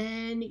 and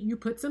then you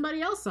put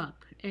somebody else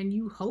up and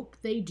you hope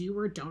they do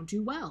or don't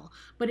do well.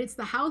 But it's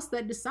the house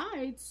that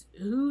decides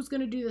who's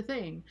going to do the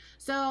thing.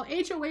 So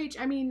HOH,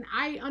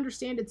 I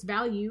understand its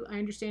value, I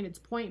understand its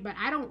point, but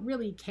I don't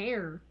really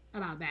care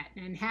about that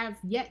and have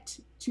yet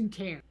to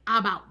care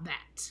about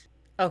that.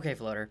 Okay,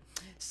 Floater.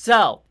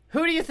 So,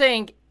 who do you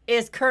think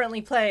is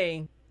currently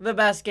playing the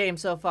best game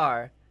so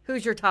far?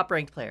 Who's your top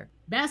ranked player?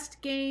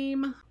 Best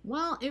game?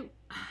 Well,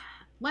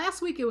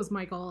 last week it was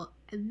Michael.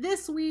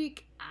 This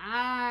week,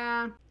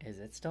 is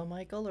it still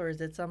Michael or is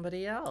it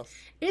somebody else?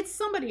 It's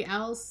somebody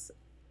else,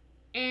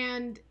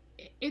 and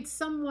it's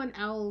someone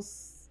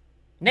else.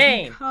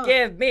 Name.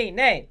 Give me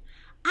name.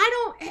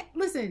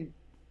 Listen,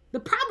 the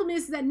problem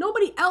is that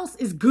nobody else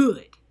is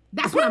good.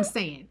 That's what I'm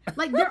saying.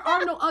 There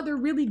are no other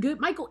really good.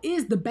 Michael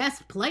is the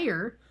best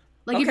player.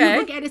 If you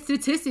look at it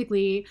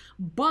statistically,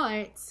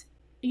 but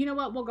you know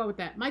what? We'll go with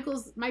that.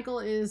 Michael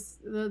is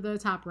the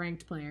top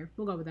ranked player.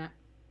 We'll go with that.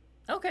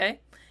 Okay.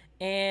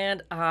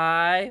 And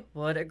I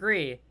would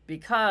agree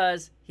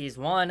because he's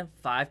won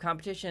 5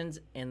 competitions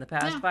in the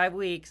past 5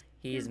 weeks.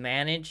 He's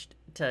managed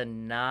to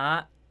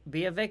not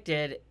be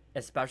evicted,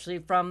 especially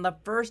from the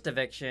first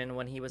eviction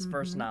when he was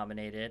first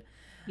nominated.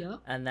 Yep.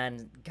 And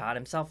then got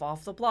himself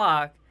off the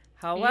block.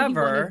 However, and he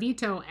won a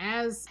veto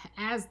as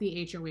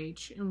the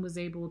HOH and was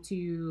able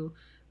to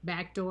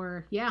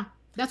backdoor. Yeah,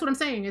 that's what I'm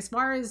saying. As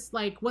far as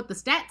like what the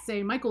stats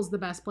say, Michael's the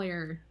best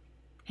player,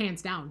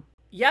 hands down.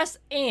 Yes,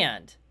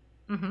 and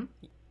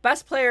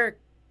best player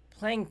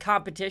playing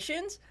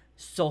competitions,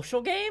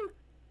 social game.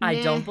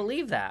 I don't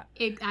believe that.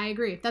 I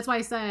agree. That's why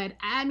I said,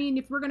 I mean,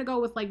 if we're going to go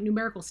with like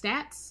numerical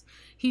stats,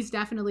 he's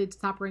definitely the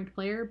top ranked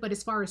player. But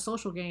as far as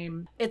social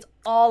game, it's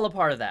all a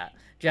part of that.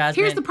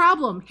 Jasmine. Here's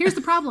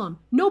the problem.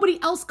 Nobody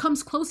else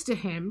comes close to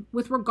him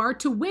with regard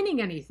to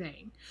winning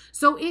anything.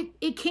 So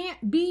it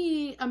can't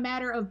be a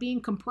matter of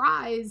being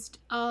comprised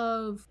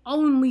of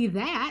only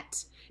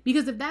that.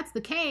 Because if that's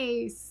the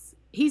case,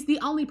 he's the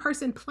only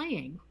person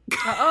playing.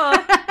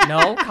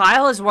 No,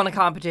 Kyle has won a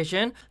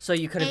competition, so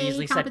you could have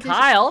easily said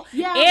Kyle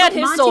and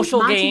his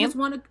social game.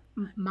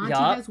 Monty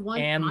has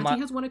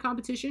won a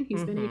competition.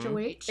 He's been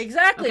HOH.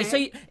 Exactly.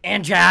 Okay.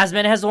 And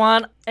Jasmine has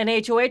won an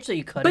HOH, so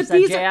you could have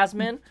said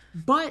Jasmine.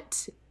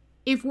 But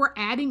if we're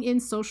adding in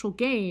social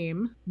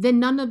game, then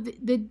none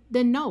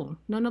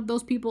of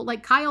those people,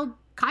 like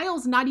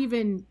Kyle's not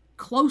even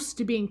close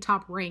to being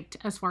top ranked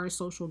as far as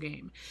social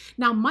game.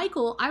 Now,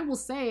 Michael, I will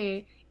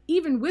say,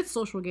 even with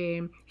social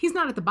game, he's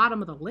not at the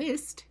bottom of the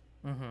list.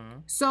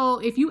 So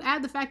if you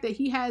add the fact that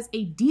he has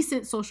a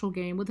decent social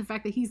game with the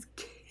fact that he's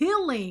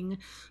killing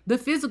the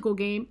physical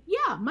game,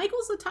 yeah,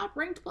 Michael's the top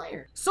ranked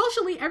player.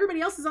 Socially,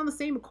 everybody else is on the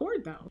same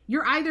accord though.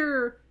 You're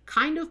either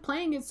kind of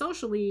playing it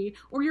socially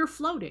or you're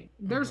floating.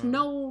 There is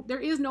no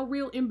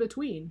real in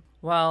between.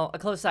 Well, a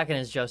close second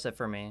is Joseph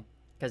for me,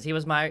 because he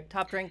was my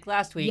top ranked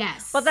last week.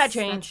 Yes. But that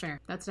changed. That's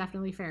fair. That's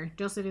definitely fair.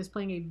 Joseph is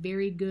playing a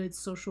very good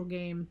social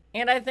game.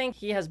 And I think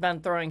he has been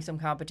throwing some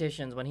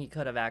competitions when he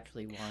could have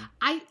actually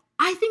won.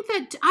 I think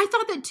that I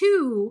thought that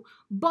too,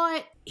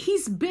 but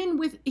he's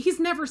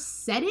never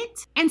said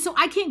it. And so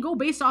I can't go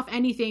based off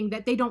anything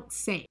that they don't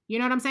say. You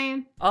know what I'm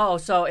saying? Oh,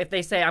 so if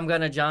they say I'm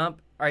going to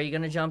jump, are you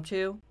going to jump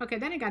too? Okay,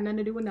 that ain't got nothing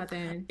to do with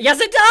nothing.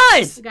 Yes, it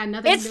does. It got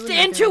nothing to do with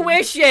nothing. It's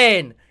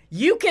intuition.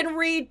 You can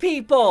read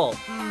people.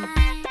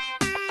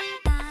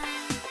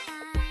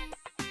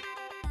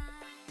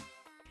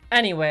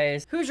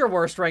 Anyways, who's your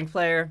worst ranked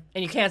player?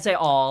 And you can't say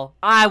all.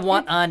 I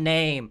want a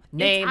name.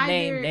 Name. I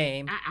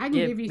can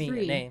give you me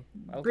three. A name.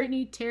 Okay.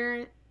 Brittany,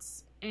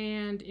 Terrence,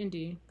 and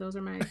Indy. Those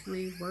are my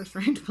three worst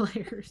ranked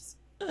players.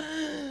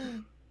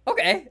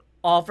 Okay.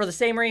 All for the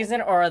same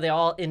reason, or are they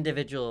all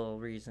individual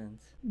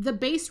reasons? The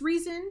base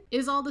reason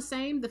is all the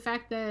same. The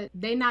fact that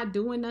they not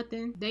doing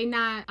nothing. They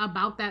not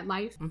about that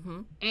life.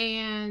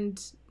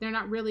 And they're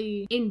not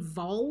really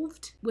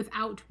involved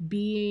without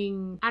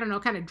being, I don't know,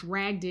 kind of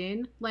dragged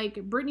in.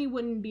 Like, Brittany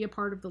wouldn't be a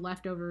part of the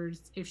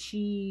leftovers if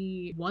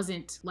she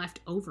wasn't left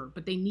over,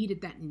 but they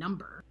needed that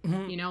number.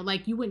 You know,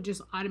 like, you wouldn't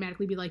just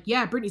automatically be like,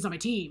 yeah, Brittany's on my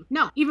team.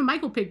 No, even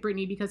Michael picked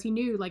Brittany because he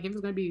knew, like, if it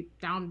was going to be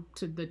down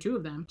to the two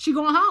of them, she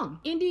going home.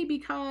 Indy,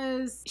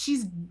 because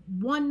she's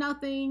won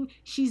nothing.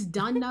 She's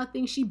done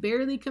nothing. She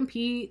barely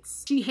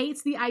competes. She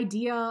hates the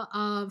idea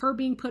of her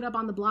being put up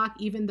on the block,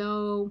 even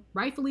though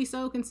rightfully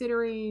so,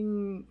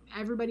 considering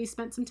everybody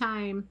spent some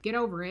time. Get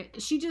over it.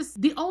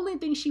 The only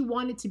thing she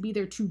wanted to be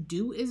there to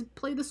do is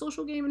play the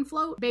social game and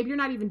float. Babe, you're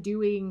not even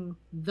doing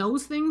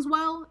those things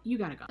well. You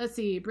gotta go. Let's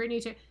see.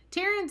 Brittany,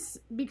 Terrence,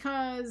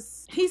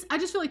 because I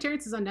just feel like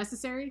Terrence is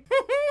unnecessary.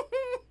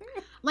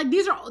 Like,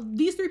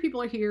 these three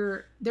people are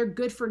here. They're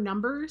good for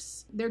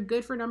numbers. They're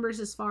good for numbers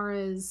as far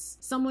as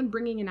someone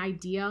bringing an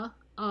idea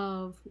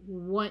of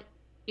what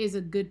is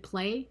a good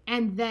play,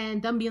 and then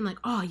them being like,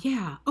 oh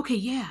yeah, okay,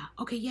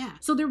 yeah.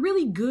 So they're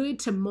really good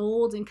to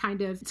mold and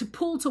kind of to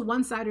pull to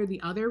one side or the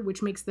other,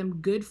 which makes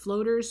them good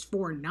floaters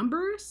for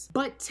numbers.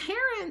 But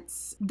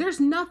Terrence, there's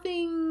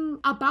nothing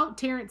about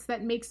Terrence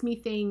that makes me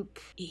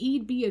think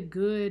he'd be a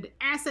good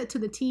asset to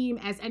the team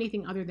as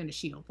anything other than a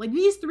shield. Like,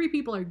 these three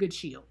people are good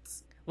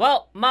shields.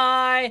 Well,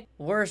 my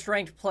worst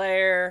ranked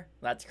player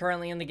that's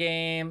currently in the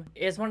game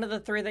is one of the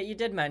three that you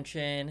did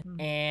mention.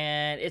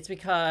 And it's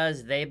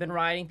because they've been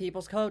riding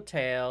people's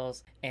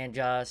coattails and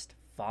just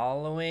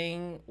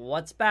following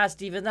what's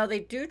best, even though they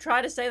do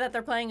try to say that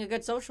they're playing a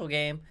good social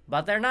game,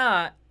 but they're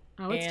not.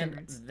 Oh, it's and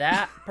Terrence.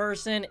 That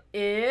person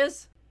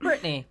is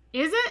Brittany.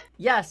 Is it?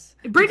 Yes.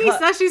 Brittany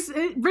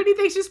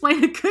thinks she's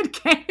playing a good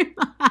game.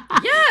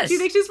 Yes. She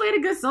thinks she's playing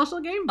a good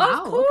social game?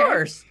 Wow, of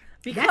course. Okay.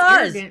 Because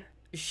that's arrogant.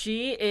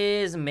 She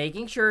is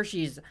making sure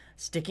she's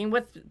sticking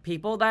with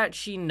people that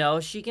she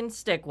knows she can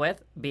stick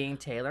with, being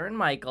Taylor and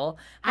Michael.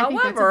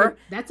 However,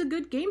 that's a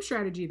good game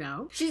strategy,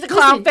 though. She's a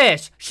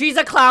clownfish. She's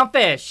a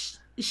clownfish.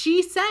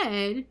 She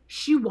said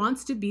she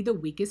wants to be the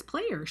weakest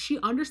player. She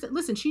understands.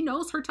 Listen, she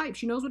knows her type.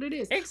 She knows what it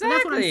is.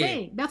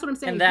 Exactly. But that's what I'm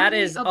saying.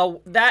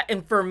 And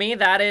and for me,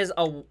 that is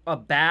a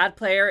bad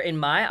player in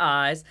my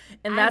eyes,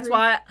 and that's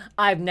why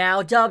I've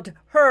now dubbed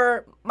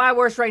her my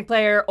worst ranked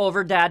player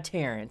over Dad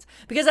Terrence,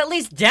 because at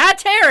least Dad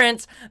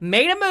Terrence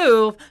made a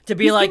move to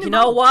be like, you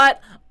know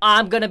what?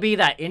 I'm going to be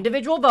that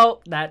individual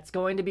vote that's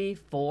going to be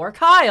for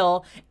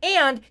Kyle.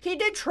 And he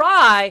did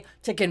try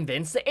to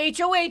convince the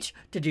HOH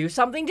to do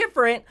something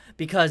different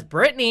because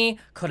Brittany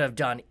could have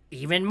done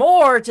even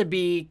more to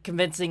be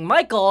convincing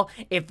Michael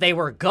if they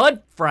were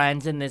good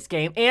friends in this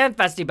game and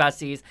festy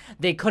besties.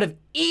 They could have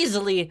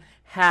easily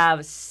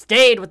have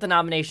stayed with the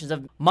nominations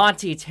of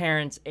Monty,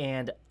 Terrence,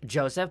 and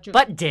Joseph,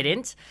 but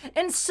didn't.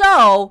 And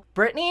so,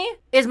 Brittany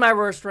is my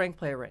worst ranked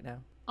player right now.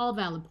 All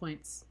valid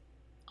points.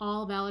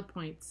 All valid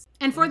points.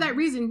 And for that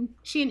reason,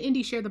 she and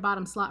Indy share the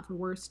bottom slot for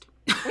worst.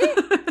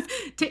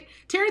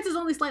 Terrence is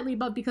only slightly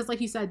above because, like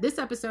you said, this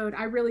episode,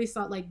 I really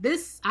saw,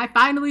 I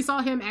finally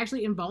saw him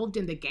actually involved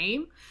in the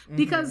game.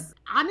 Because,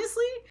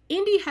 honestly,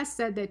 Indy has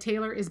said that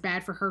Taylor is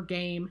bad for her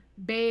game.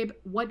 Babe,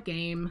 what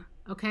game?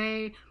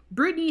 Okay?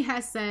 Brittany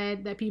has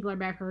said that people are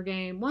bad for her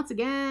game. Once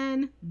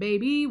again,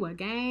 baby, what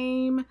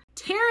game?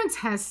 Terrence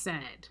has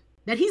said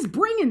that he's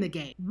bringing the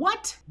game.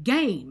 What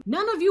game?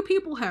 None of you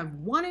people have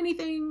won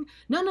anything.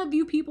 None of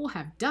you people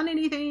have done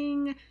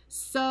anything.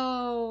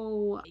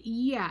 So,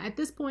 yeah, at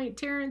this point,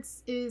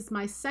 Terrence is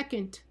my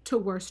second to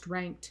worst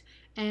ranked.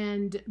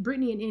 And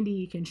Brittany and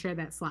Indy can share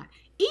that slot.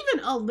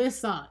 Even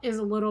Alyssa is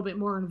a little bit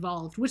more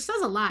involved, which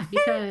says a lot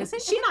because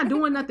she's not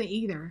doing nothing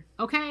either,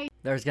 okay?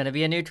 There's going to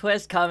be a new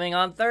twist coming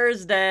on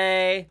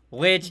Thursday,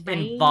 which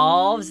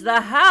involves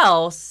the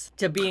house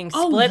to being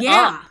split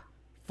up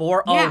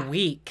for a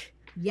week.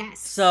 Yes.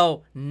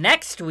 So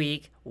next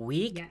week,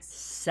 week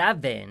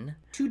 7,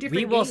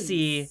 we will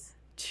see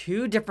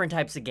 2 different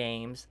types of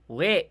games,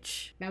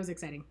 which... That was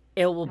exciting.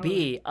 It will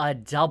be a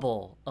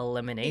double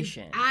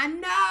elimination. I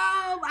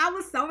know. I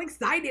was so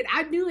excited.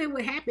 I knew it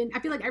would happen. I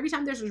feel like every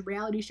time there's a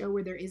reality show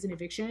where there is an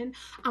eviction,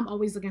 I'm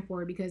always looking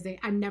forward because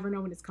I never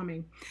know when it's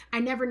coming. I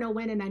never know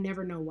when and I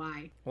never know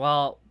why.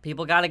 Well,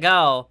 people got to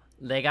go.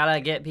 They got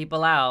to get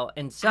people out.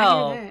 And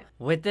so,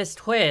 with this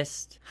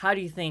twist, how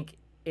do you think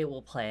it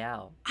will play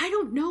out? I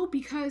don't know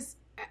because...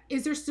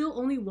 Is there still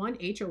only one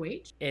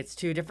HOH? It's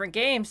 2 different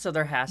games, so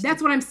there has to.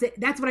 That's what I'm saying.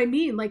 That's what I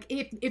mean. Like,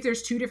 if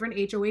there's 2 different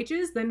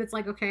HOHs, then it's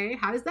like, okay,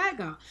 how does that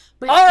go?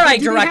 But all right,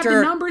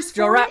 director,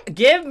 it?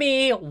 Give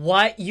me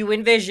what you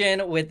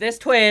envision with this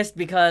twist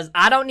because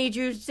I don't need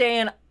you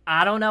saying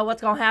I don't know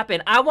what's gonna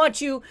happen. I want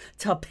you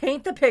to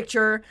paint the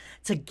picture,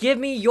 to give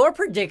me your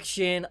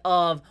prediction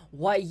of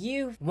what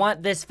you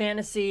want this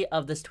fantasy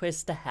of this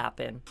twist to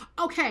happen.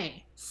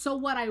 Okay. So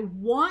what I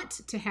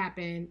want to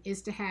happen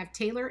is to have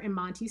Taylor and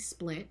Monty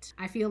split.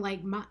 I feel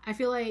like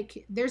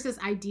there's this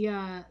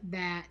idea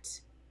that,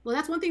 well,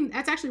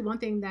 that's actually one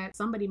thing that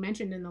somebody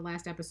mentioned in the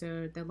last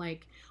episode, that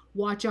like,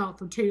 watch out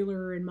for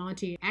Taylor and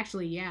Monty.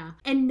 Actually, yeah.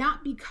 And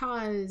not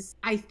because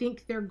I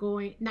think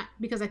not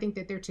because I think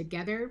that they're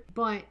together,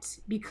 but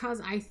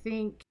because I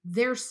think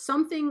there's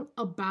something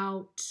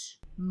about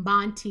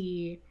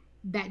Monty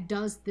that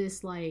does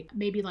this, like,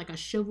 maybe like a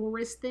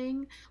chivalrous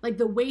thing. Like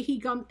the way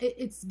he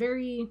it's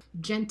very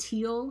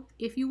genteel,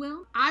 if you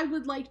will. I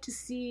would like to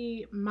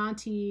see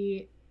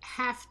Monty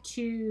have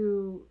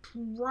to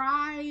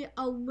try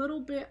a little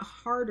bit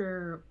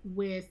harder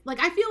with, like,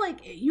 I feel like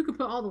you could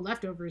put all the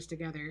leftovers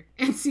together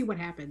and see what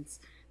happens.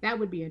 That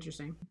would be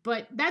interesting.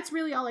 But that's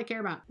really all I care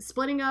about.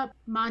 Splitting up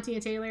Monty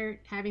and Taylor,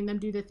 having them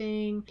do the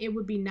thing. It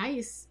would be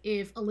nice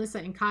if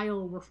Alyssa and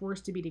Kyle were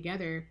forced to be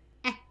together.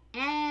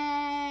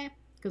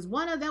 Because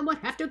one of them would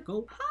have to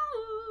go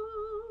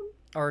home.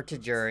 Or to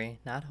jury,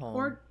 not home.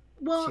 Or,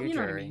 well, to you know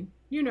jury. what I mean.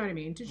 You know what I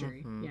mean, to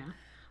jury, yeah.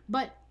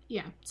 But,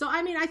 yeah. So,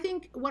 I mean, I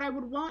think what I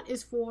would want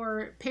is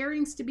for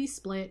pairings to be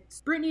split.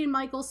 Brittany and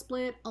Michael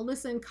split.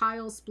 Alyssa and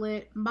Kyle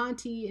split.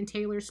 Monty and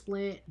Taylor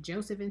split.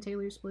 Joseph and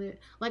Taylor split.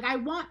 Like, I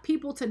want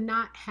people to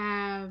not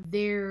have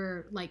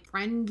their, like,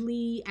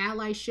 friendly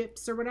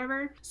allyships or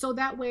whatever. So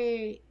that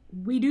way...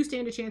 we do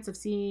stand a chance of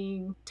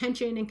seeing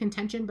tension and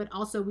contention, but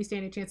also we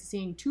stand a chance of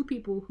seeing 2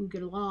 people who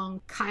get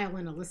along, Kyle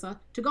and Alyssa,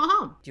 to go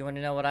home. Do you want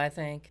to know what I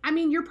think? I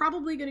mean, you're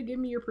probably going to give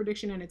me your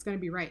prediction and it's going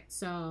to be right.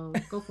 So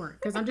go for it.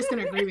 Because I'm just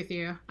going to agree with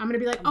you. I'm going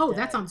to be like, oh,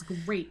 that sounds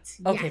great.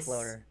 Okay, yes.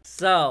 Floater.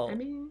 So... I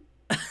mean...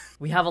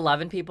 we have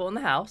 11 people in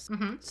the house.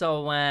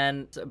 So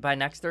by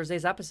next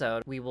Thursday's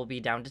episode, we will be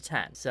down to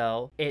 10.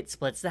 So it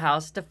splits the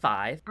house to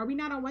 5. Are we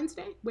not on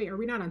Wednesday? Wait, are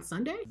we not on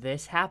Sunday?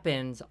 This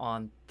happens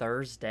on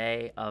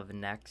Thursday of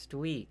next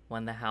week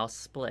when the house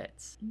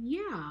splits.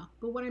 Yeah,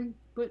 but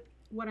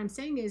what I'm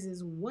saying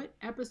is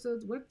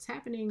what's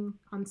happening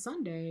on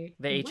Sunday?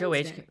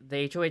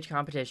 The HOH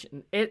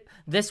competition.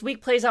 This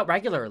week plays out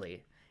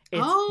regularly.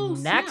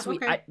 It's next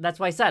week. Okay. That's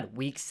why I said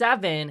week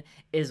 7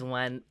 is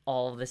when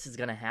all of this is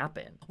going to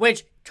happen.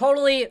 Which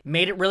totally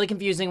made it really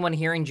confusing when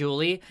hearing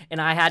Julie.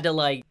 And I had to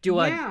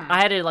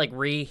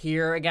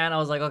rehear again. I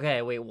was like,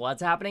 okay, wait,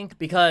 what's happening?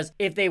 Because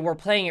if they were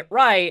playing it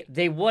right,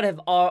 they would have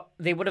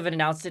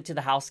announced it to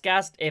the house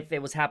guest if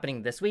it was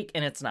happening this week.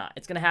 And it's not.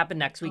 It's going to happen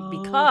next week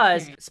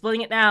because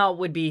splitting it now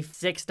would be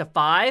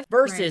 6-5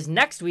 versus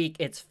next week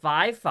it's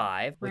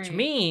 5-5, which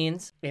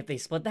means if they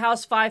split the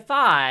house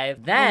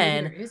 5-5,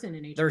 then there isn't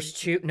an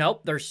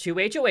HOH. There's 2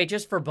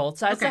 HOHs for both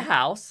sides of the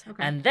house,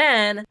 and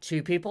then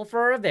 2 people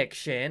for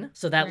eviction.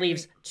 So that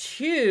leaves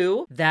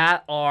 2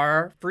 that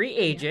are free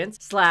agents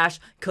slash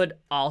could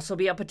also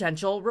be a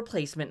potential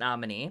replacement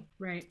nominee.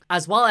 Right.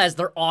 As well as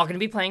they're all going to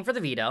be playing for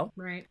the veto.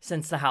 Right.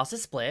 Since the House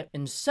is split.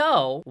 And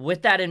so,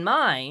 with that in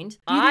mind,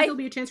 do you think there'll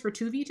be a chance for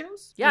 2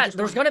 vetoes? Yeah,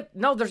 there's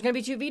gonna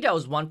be 2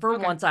 vetoes, one for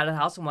one side of the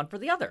House and one for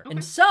the other. Okay.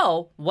 And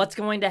so, what's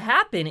going to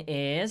happen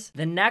is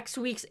the next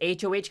week's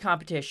HOH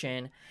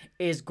competition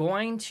is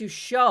going to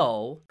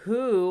show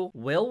who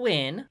will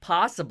win,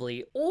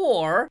 possibly,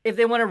 or if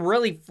they want to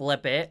really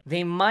flip it,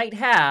 they might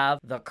have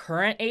the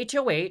current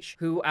HOH,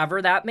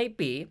 whoever that may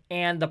be,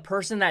 and the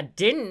person that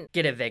didn't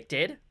get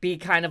evicted be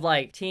kind of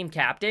like team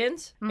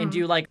captains and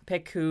do like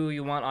pick who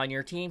you want on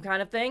your team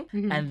kind of thing.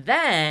 And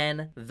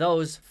then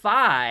those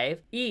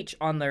 5 each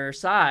on their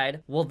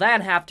side will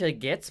then have to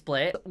get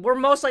split. We're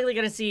most likely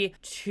going to see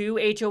 2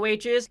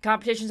 HOHs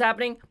competitions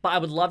happening, but I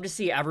would love to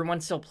see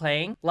everyone still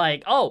playing.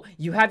 Like, oh,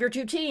 you have your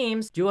 2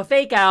 teams, do a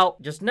fake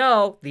out. Just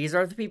know these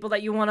are the people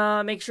that you want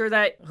to make sure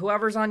that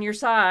whoever's on your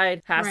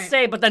side has to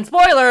stay. But then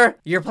spoiler,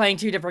 you're playing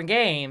 2 different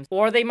games.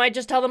 Or they might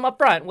just tell them up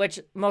front, which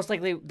most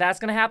likely that's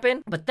going to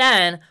happen. But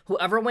then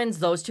whoever wins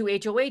those 2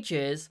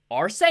 HOHs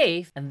are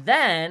safe. And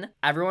then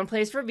everyone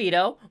plays for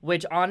veto,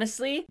 which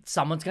honestly,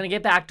 someone's going to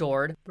get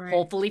backdoored. Right.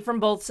 Hopefully from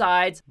both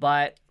sides,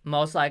 but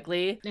most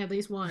likely at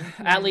least one.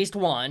 At least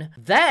one.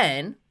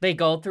 Then they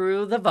go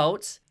through the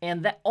votes,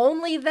 and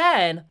only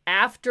then,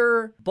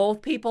 after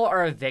both people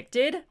are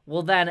evicted,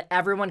 will then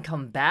everyone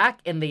come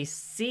back and they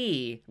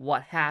see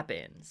what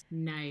happens.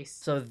 Nice.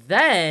 So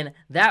then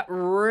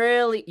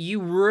you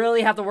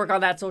really have to work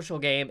on that social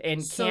game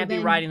and can't be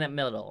right in that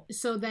middle.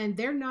 So then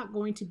they're not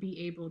going to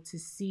be able to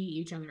see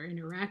each other,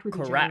 interact with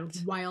each other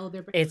while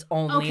they're... It's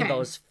only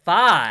those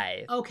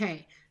 5.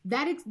 Okay.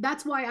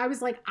 That's why I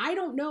was like, I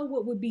don't know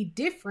what would be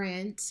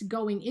different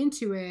going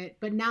into it,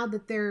 but now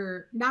that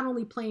they're not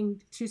only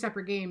playing 2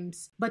 separate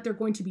games, but they're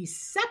going to be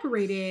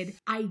separated,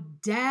 I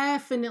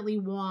definitely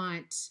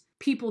want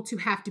people to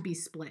have to be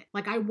split.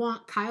 Like, I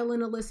want Kyle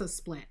and Alyssa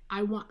split.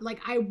 I want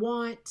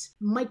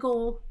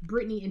Michael,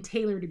 Brittany, and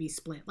Taylor to be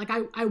split. Like,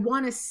 I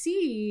want to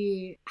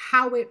see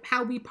how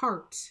we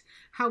part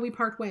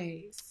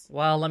ways.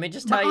 Well, let me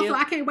just tell you.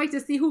 I can't wait to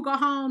see who go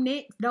home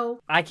next,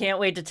 though. I can't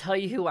wait to tell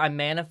you who I'm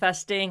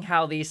manifesting,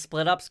 how these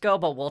split ups go,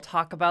 but we'll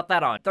talk about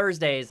that on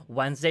Thursday's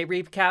Wednesday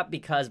recap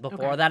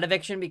before that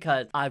eviction,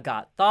 because I've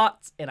got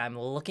thoughts and I'm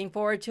looking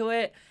forward to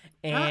it.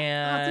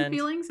 And thoughts and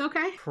feelings,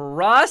 okay.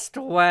 Trust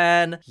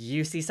when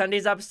you see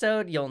Sunday's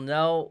episode, you'll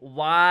know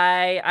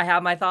why I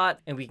have my thought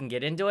and we can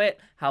get into it.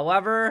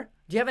 However,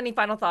 do you have any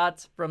final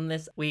thoughts from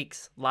this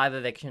week's live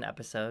eviction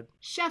episode?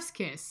 Chef's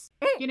kiss.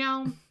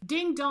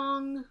 Ding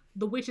dong,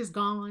 the witch is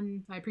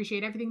gone. I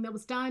appreciate everything that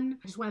was done.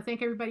 I just want to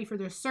thank everybody for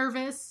their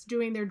service,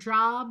 doing their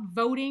job,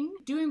 voting,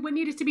 doing what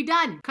needed to be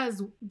done.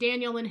 Because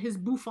Daniel and his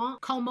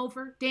comb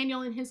over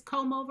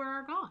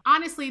are gone.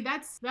 Honestly,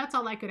 that's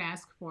all I could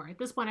ask for. At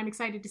this point, I'm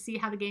excited to see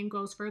how the game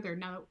goes further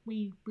now that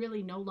we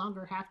really no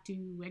longer have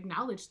to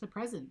acknowledge the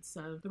presence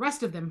of the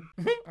rest of them.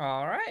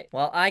 All right.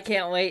 Well, I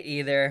can't wait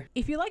either.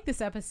 If you like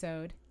this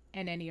episode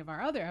and any of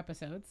our other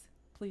episodes,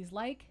 please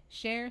like,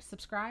 share,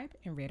 subscribe,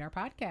 and rate our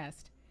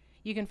podcast.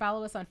 You can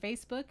follow us on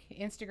Facebook,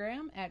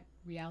 Instagram at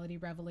Reality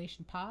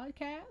Revelation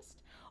Podcast,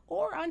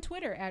 or on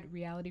Twitter at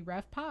Reality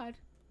Rev Pod,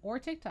 or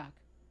TikTok,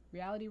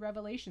 Reality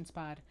Revelations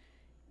Pod.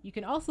 You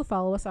can also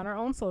follow us on our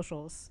own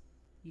socials.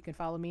 You can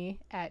follow me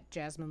at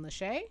Jasmine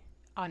Lachey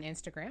on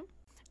Instagram.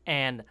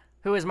 And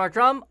who is Mark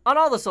Drum on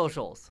all the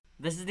socials.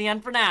 This is the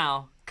end for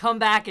now. Come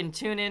back and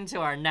tune in to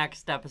our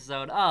next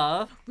episode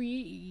of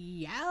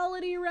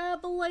Reality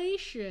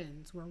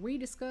Revelations, where we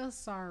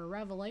discuss our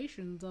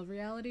revelations of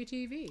reality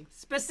TV.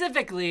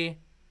 Specifically,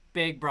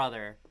 Big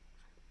Brother.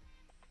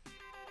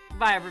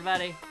 Bye,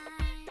 everybody.